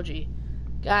 BXBSLG.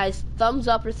 Guys, thumbs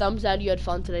up or thumbs down. You had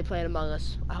fun today playing Among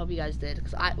Us. I hope you guys did.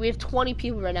 Because we have 20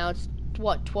 people right now. It's,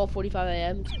 what, 12:45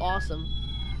 a.m.? It's awesome.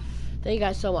 Thank you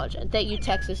guys so much. And thank you,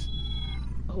 Texas,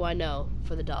 who I know,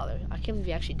 for the $1. I can't believe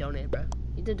you actually donated, bro.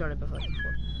 You did donate before.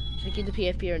 Should I keep the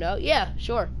PFP or no? Yeah,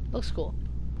 sure. Looks cool.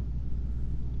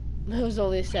 There's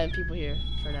only 7 people here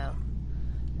for now.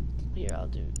 Here, I'll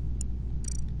do.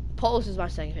 Polus is my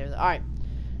second favorite. Alright.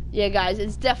 Yeah, guys,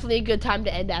 it's definitely a good time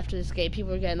to end after this game.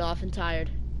 People are getting off and tired.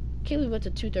 Can't believe we went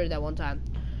to 2:30 that one time.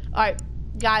 Alright,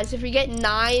 guys, if we get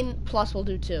 9 plus, we'll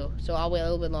do 2. So I'll wait a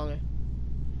little bit longer.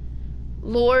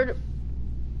 Lord,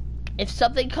 if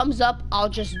something comes up, I'll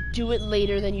just do it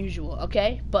later than usual,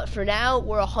 okay? But for now,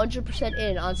 we're 100%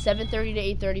 in on 7:30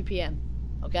 to 8:30 p.m.,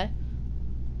 okay?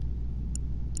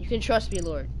 You can trust me,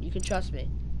 Lord. You can trust me.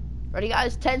 Ready,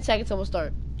 guys? 10 seconds and we'll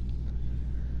start.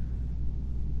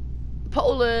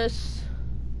 Polus.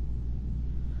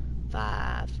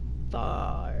 5,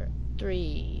 4,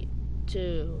 3,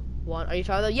 2, 1. Are you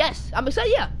fine with that? Yes, I'm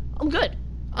excited. Yeah, I'm good.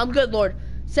 I'm good, Lord.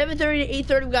 7:30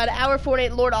 to 8:30. We got an hour,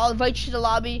 Fortnite. Lord, I'll invite you to the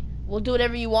lobby. We'll do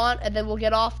whatever you want, and then we'll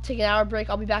get off, take an hour break.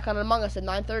 I'll be back on Among Us at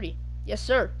 9:30. Yes,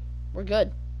 sir. We're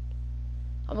good.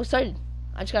 I'm excited.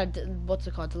 I just gotta, what's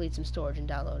it called, delete some storage and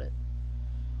download it.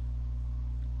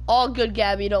 All good,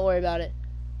 Gabby. Don't worry about it.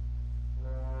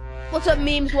 What's up,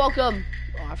 memes? Welcome.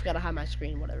 Oh, I forgot to hide my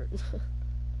screen. Whatever.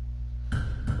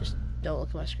 Just don't look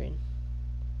at my screen.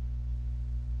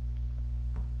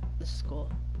 This is cool.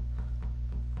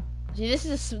 See, this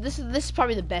is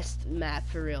probably the best map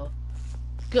for real.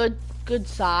 Good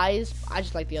size. I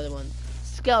just like the other one.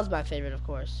 Scale's my favorite, of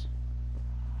course.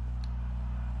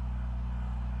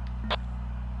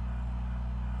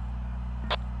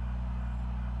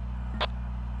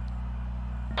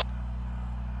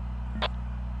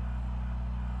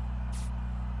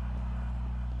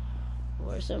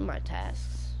 Where's some of my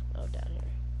tasks? Oh, down here.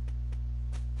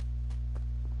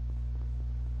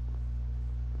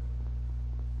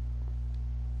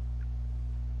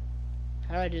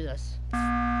 How do I do this?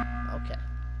 Okay.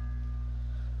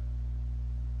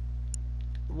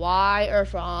 Why,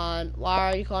 Irfan?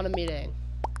 Why are you calling a meeting?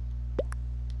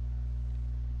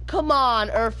 Come on,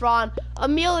 Irfan.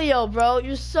 Emilio, bro.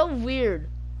 You're so weird.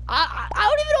 I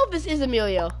don't even know if this is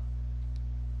Emilio.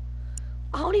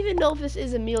 I don't even know if this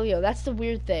is Emilio. That's the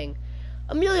weird thing.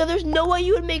 Emilio, there's no way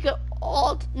you would make an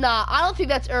alt. Nah, I don't think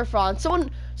that's Irfan.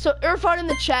 So Irfan in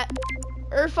the chat.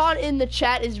 Irfan in the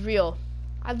chat is real.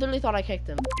 I literally thought I kicked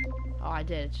him. Oh, I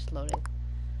did. It's just loading.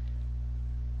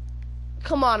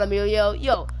 Come on, Emilio.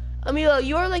 Yo, Emilio,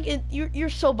 you're like you're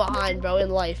so behind, bro, in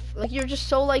life. Like you're just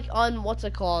so like what's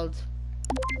it called?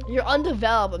 You're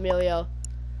undeveloped, Emilio.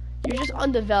 You're just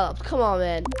undeveloped. Come on,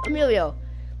 man, Emilio.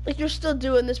 Like you're still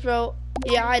doing this, bro.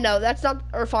 Yeah, I know. That's not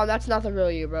Irfan. That's not the real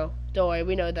you, bro. Don't worry.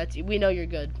 We know that's you. We know you're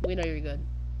good. We know you're good.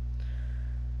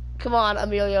 Come on,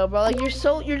 Emilio, bro. Like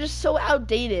you're just so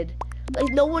outdated.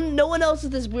 Like no one else is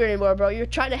this weird anymore, bro. You're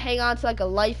trying to hang on to like a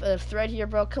life and a thread here,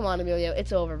 bro. Come on, Emilio.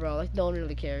 It's over, bro. Like no one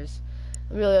really cares.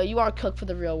 Emilio, you aren't cooked for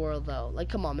the real world though. Like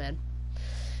come on, man.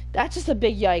 That's just a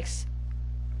big yikes.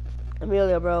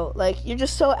 Emilio, bro. Like you're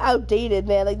just so outdated,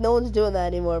 man. Like no one's doing that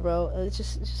anymore, bro. It's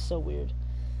just so weird.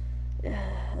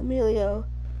 Emilio.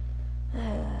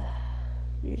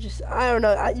 You're just I don't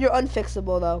know. You're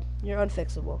unfixable though. You're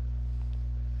unfixable.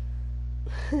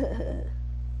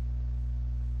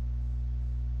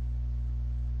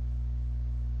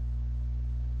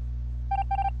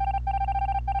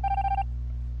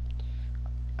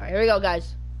 Alright, here we go,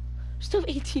 guys. Still have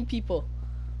 18 people.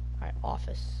 Alright,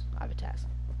 office. I have a task.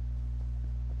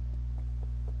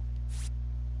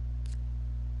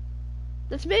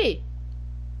 That's me.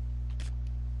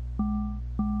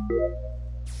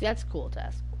 See, that's a cool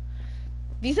task.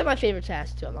 These are my favorite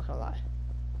tasks, too. I'm not gonna lie.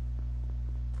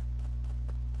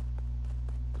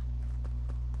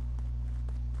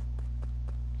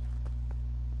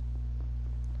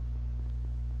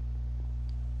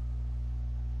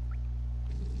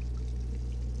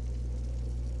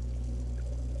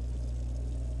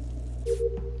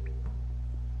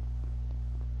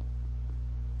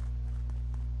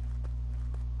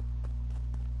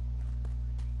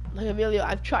 Like Emilio,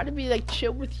 I've tried to be like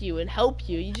chill with you and help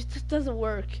you. You just doesn't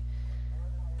work.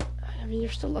 I mean,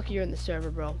 you're still lucky you're in the server,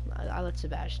 bro. I let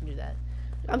Sebastian do that.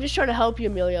 I'm just trying to help you,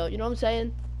 Emilio. You know what I'm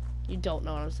saying? You don't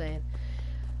know what I'm saying.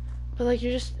 But like,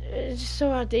 it's just so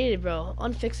outdated, bro.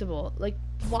 Unfixable. Like,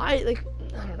 why? Like,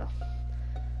 I don't know.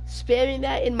 Spamming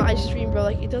that in my stream, bro.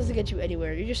 Like, it doesn't get you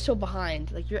anywhere. You're just so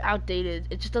behind. Like, you're outdated.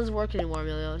 It just doesn't work anymore,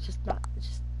 Emilio. It's just not.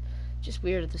 It's just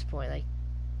weird at this point. Like,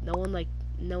 no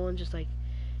one just like.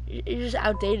 You're just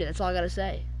outdated. That's all I gotta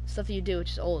say. Stuff that you do,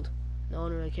 it's just old. No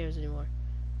one really cares anymore.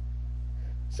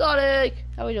 Sonic!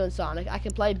 How we doing, Sonic? I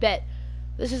can play. Bet.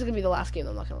 This is gonna be the last game,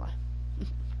 I'm not gonna lie.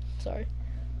 Sorry.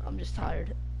 I'm just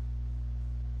tired.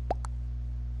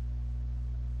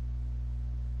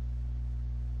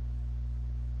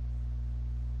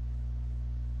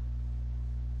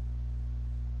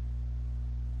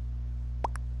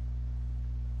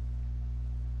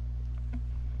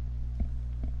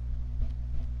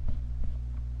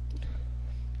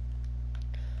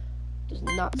 Does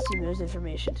not seem there's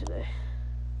information today.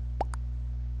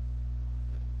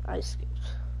 I skipped.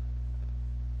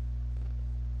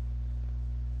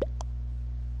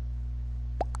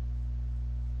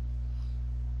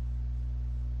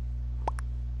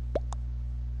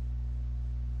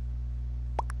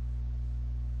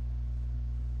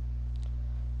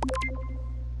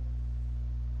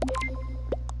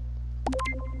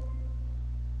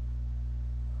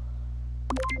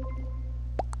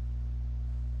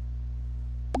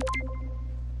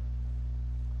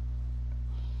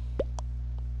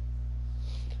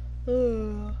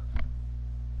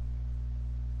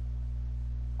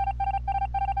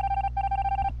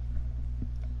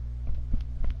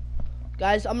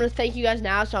 Guys, I'm gonna thank you guys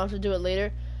now, so I don't have to do it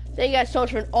later. Thank you guys so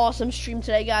much for an awesome stream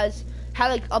today, guys. Had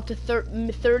like up to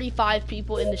 35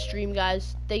 people in the stream,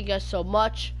 guys. Thank you guys so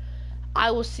much. I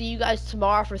will see you guys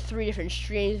tomorrow for 3 different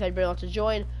streams if anybody wants to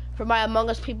join. For my Among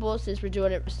Us people, since we're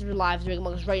live doing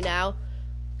Among Us right now,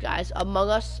 guys, Among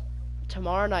Us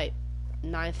tomorrow night,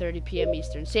 9:30 p.m.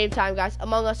 Eastern. Same time, guys.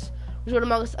 Among Us. We're doing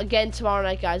Among Us again tomorrow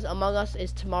night, guys. Among Us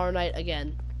is tomorrow night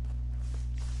again.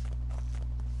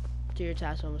 Do your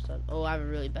task almost done. Oh, I have a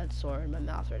really bad sore in my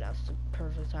mouth right now. So it's a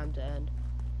perfect time to end.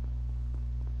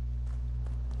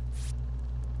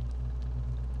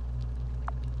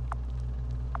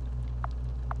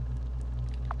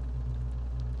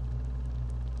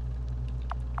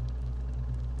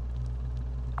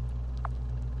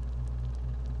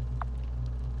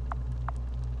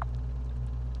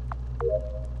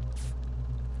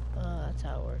 That's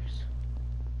how it works.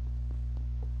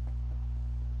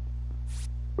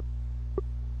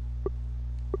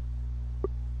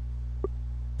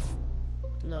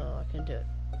 No, I can't do it.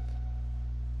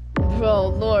 Bro,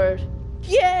 Lord.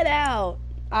 Get out!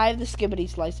 I have the skibbity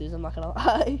slices, I'm not gonna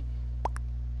lie.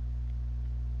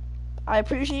 I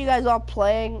appreciate you guys all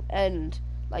playing and,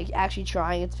 like, actually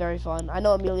trying. It's very fun. I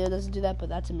know Emilio doesn't do that, but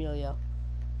that's Emilio.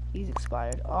 He's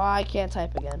expired. Oh, I can't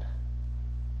type again.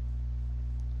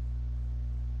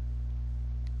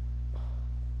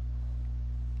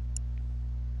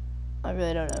 I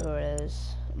really don't know who it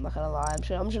is. I'm not gonna lie. I'm just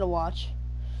gonna watch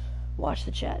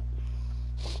the chat.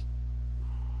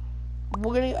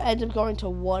 We're gonna end up going to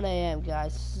 1 a.m.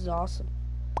 guys. This is awesome.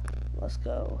 Let's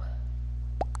go.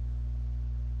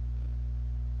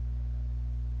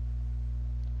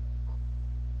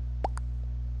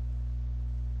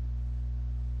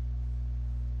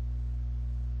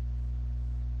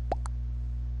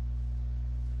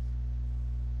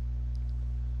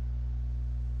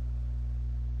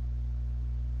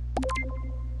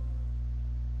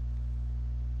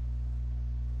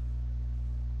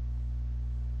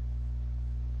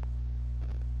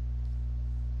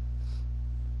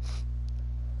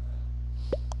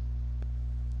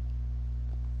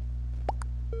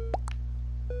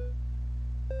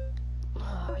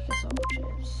 I guess I'll go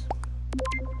Champs.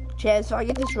 Champs, if I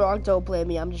get this wrong, don't blame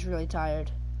me. I'm just really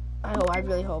tired. I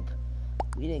really hope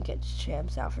we didn't get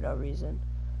Champs out for no reason.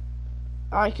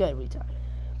 Alright, good. We tied.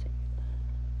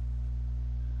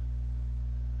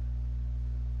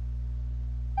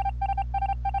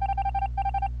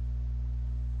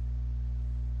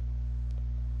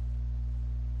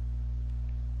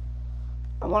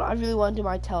 I really want to do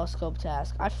my telescope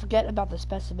task. I forget about the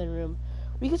specimen room.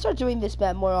 We can start doing this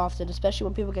map more often, especially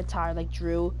when people get tired, like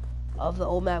Drew, of the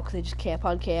old map because they just camp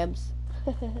on cams.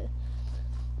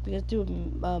 We can do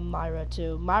Myra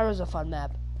too. Myra's a fun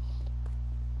map.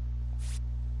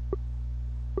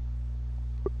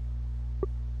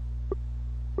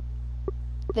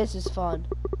 This is fun.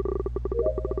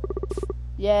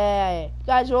 Yay!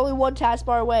 Guys, we're only one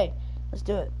taskbar away. Let's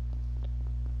do it.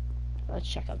 Let's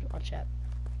check out on chat.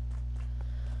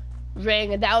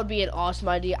 Ring, that would be an awesome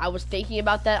idea. I was thinking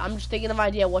about that. I'm just thinking of an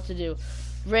idea what to do.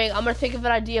 Ring, I'm gonna think of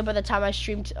an idea by the time I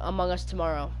stream Among Us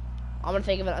tomorrow. I'm gonna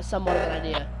think of it somewhat of an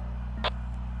idea.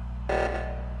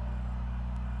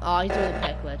 Oh, he's doing the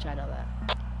pet glitch. I know that.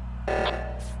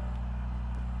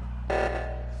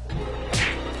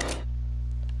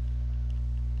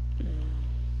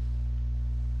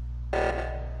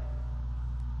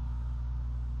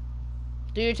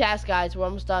 Do your task, guys. We're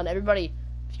almost done. Everybody,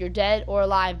 if you're dead or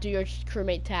alive, do your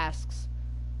crewmate tasks.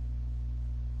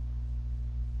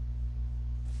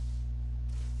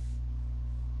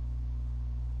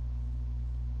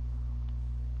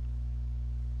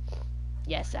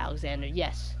 Yes, Alexander,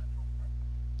 yes.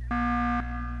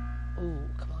 Ooh,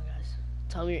 come on, guys.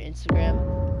 Tell me your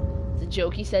Instagram. Did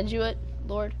Jokey send you it,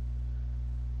 Lord?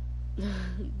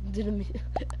 Didn't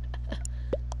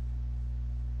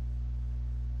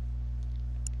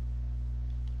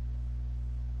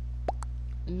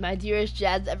My dearest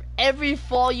Jazz, every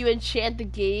fall you enchant the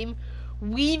game,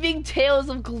 weaving tales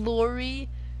of glory.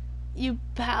 You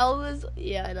palace.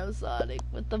 Yeah, I know, Sonic.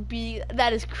 With the bee.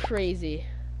 That is crazy.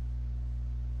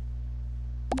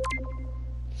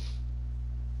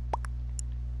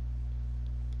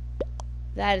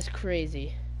 That is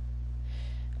crazy.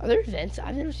 Are there events?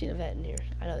 I've never seen an event in here.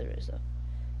 I know there is, though.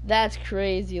 That's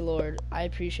crazy, Lord. I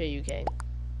appreciate you, King.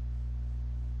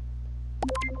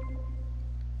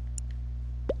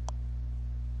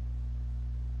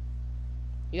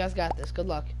 You guys got this. Good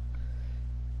luck.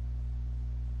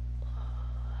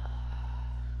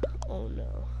 Oh,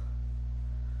 no.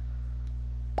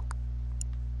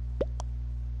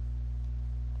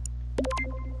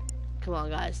 Come on,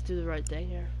 guys. Do the right thing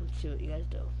here. Let's see what you guys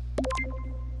do.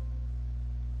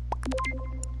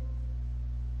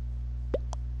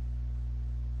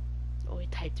 Oh, he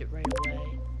typed it right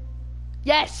away.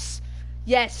 Yes!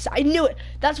 Yes! I knew it!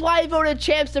 That's why I voted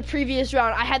Champs the previous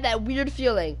round. I had that weird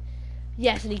feeling.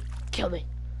 Yes, and he killed me.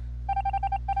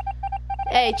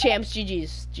 Hey, Champs,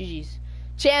 GG's. GG's.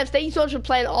 Champs, thank you so much for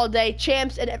playing all day.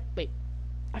 Champs and... Wait.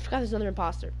 I forgot there's another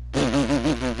imposter.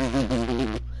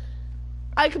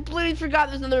 I completely forgot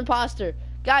there's another imposter.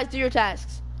 Guys, do your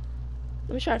tasks.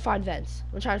 Let me try to find vents.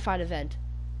 I'm trying to find a vent.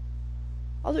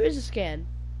 Oh, there is a scan.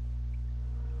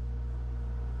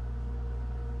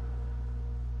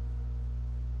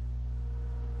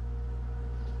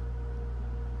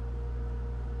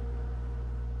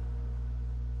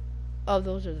 Oh,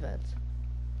 those are the vents.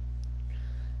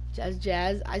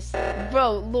 Jazz,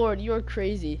 bro, Lord, you're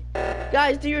crazy.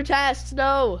 Guys, do your tasks,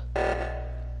 no.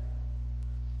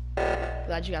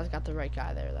 Glad you guys got the right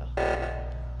guy there, though.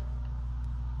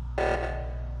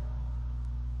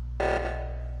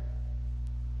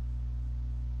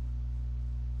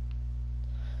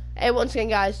 And once again,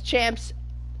 guys, Champs,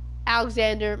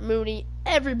 Alexander, Mooney,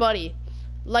 everybody,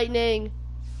 Lightning,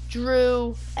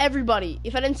 Drew, everybody.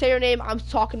 If I didn't say your name, I'm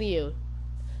talking to you.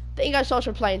 Thank you guys so much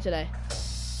for playing today.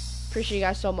 Appreciate you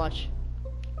guys so much.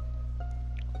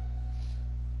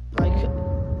 Like,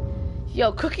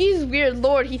 yo, Cookie is weird.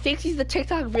 Lord, he thinks he's the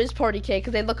TikTok Riz Party kid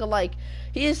because they look alike.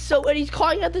 He is so, and he's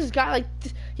calling out this guy like,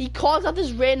 he calls out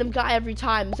this random guy every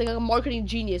time. It's like a marketing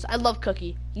genius. I love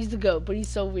Cookie. He's the GOAT, but he's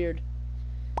so weird.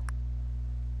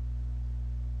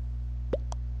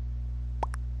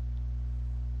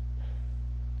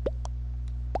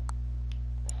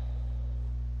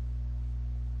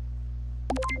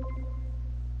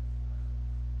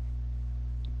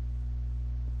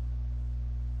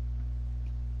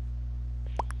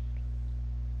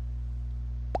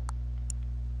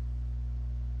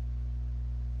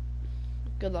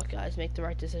 Good luck, guys. Make the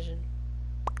right decision.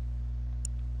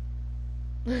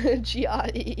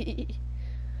 Gianni,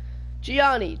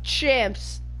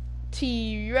 Champs,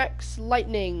 T-Rex,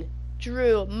 Lightning,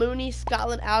 Drew, Mooney,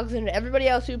 Scotland, Alexander, everybody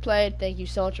else who played, thank you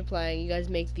so much for playing. You guys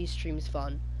make these streams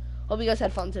fun. Hope you guys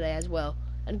had fun today as well.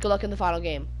 And good luck in the final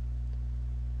game.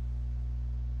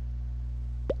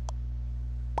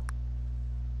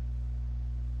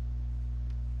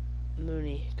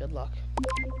 Mooney, good luck.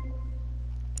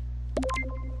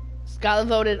 Scotland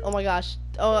voted. Oh my gosh.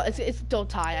 Oh, it's don't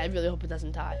tie. I really hope it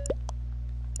doesn't tie.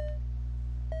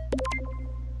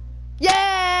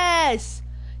 Yes!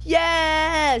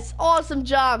 Yes! Awesome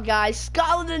job, guys.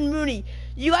 Scotland and Mooney.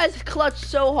 You guys clutched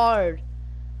so hard.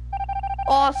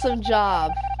 Awesome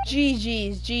job.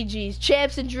 GG's.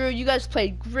 Champs and Drew, you guys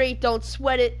played great. Don't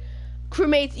sweat it.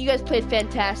 Crewmates, you guys played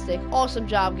fantastic. Awesome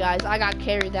job, guys. I got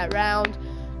carried that round.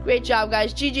 Great job,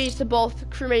 guys. GG's to both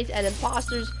crewmates and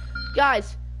imposters.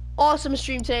 Guys, awesome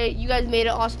stream today. You guys made it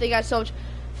awesome. Thank you guys so much.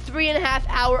 3.5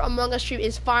 hour Among Us stream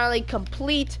is finally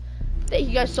complete. Thank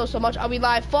you guys so much. I'll be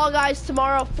live Fall Guys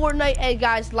tomorrow, Fortnite, and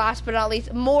guys, last but not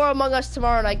least, more Among Us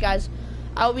tomorrow night, guys.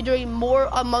 I will be doing more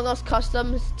Among Us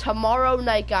customs tomorrow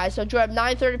night, guys. So join at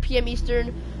 9:30 p.m.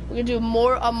 Eastern. We're gonna do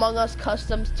more Among Us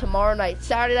customs tomorrow night.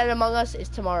 Saturday night Among Us is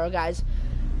tomorrow, guys.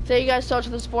 Thank you guys so much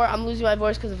for the support. I'm losing my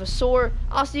voice because of a sore.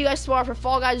 I'll see you guys tomorrow for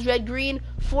Fall Guys Red Green,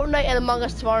 Fortnite, and Among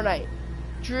Us tomorrow night.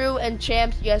 Drew and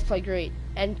Champs, you guys play great.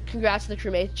 And congrats to the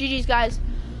crewmates. GG's, guys.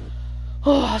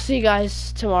 Oh, I'll see you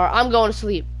guys tomorrow. I'm going to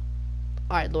sleep.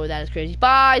 Alright, Lord, that is crazy.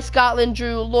 Bye, Scotland,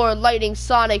 Drew, Lord, Lightning,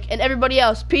 Sonic, and everybody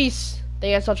else. Peace. Thank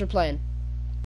you guys so much for playing.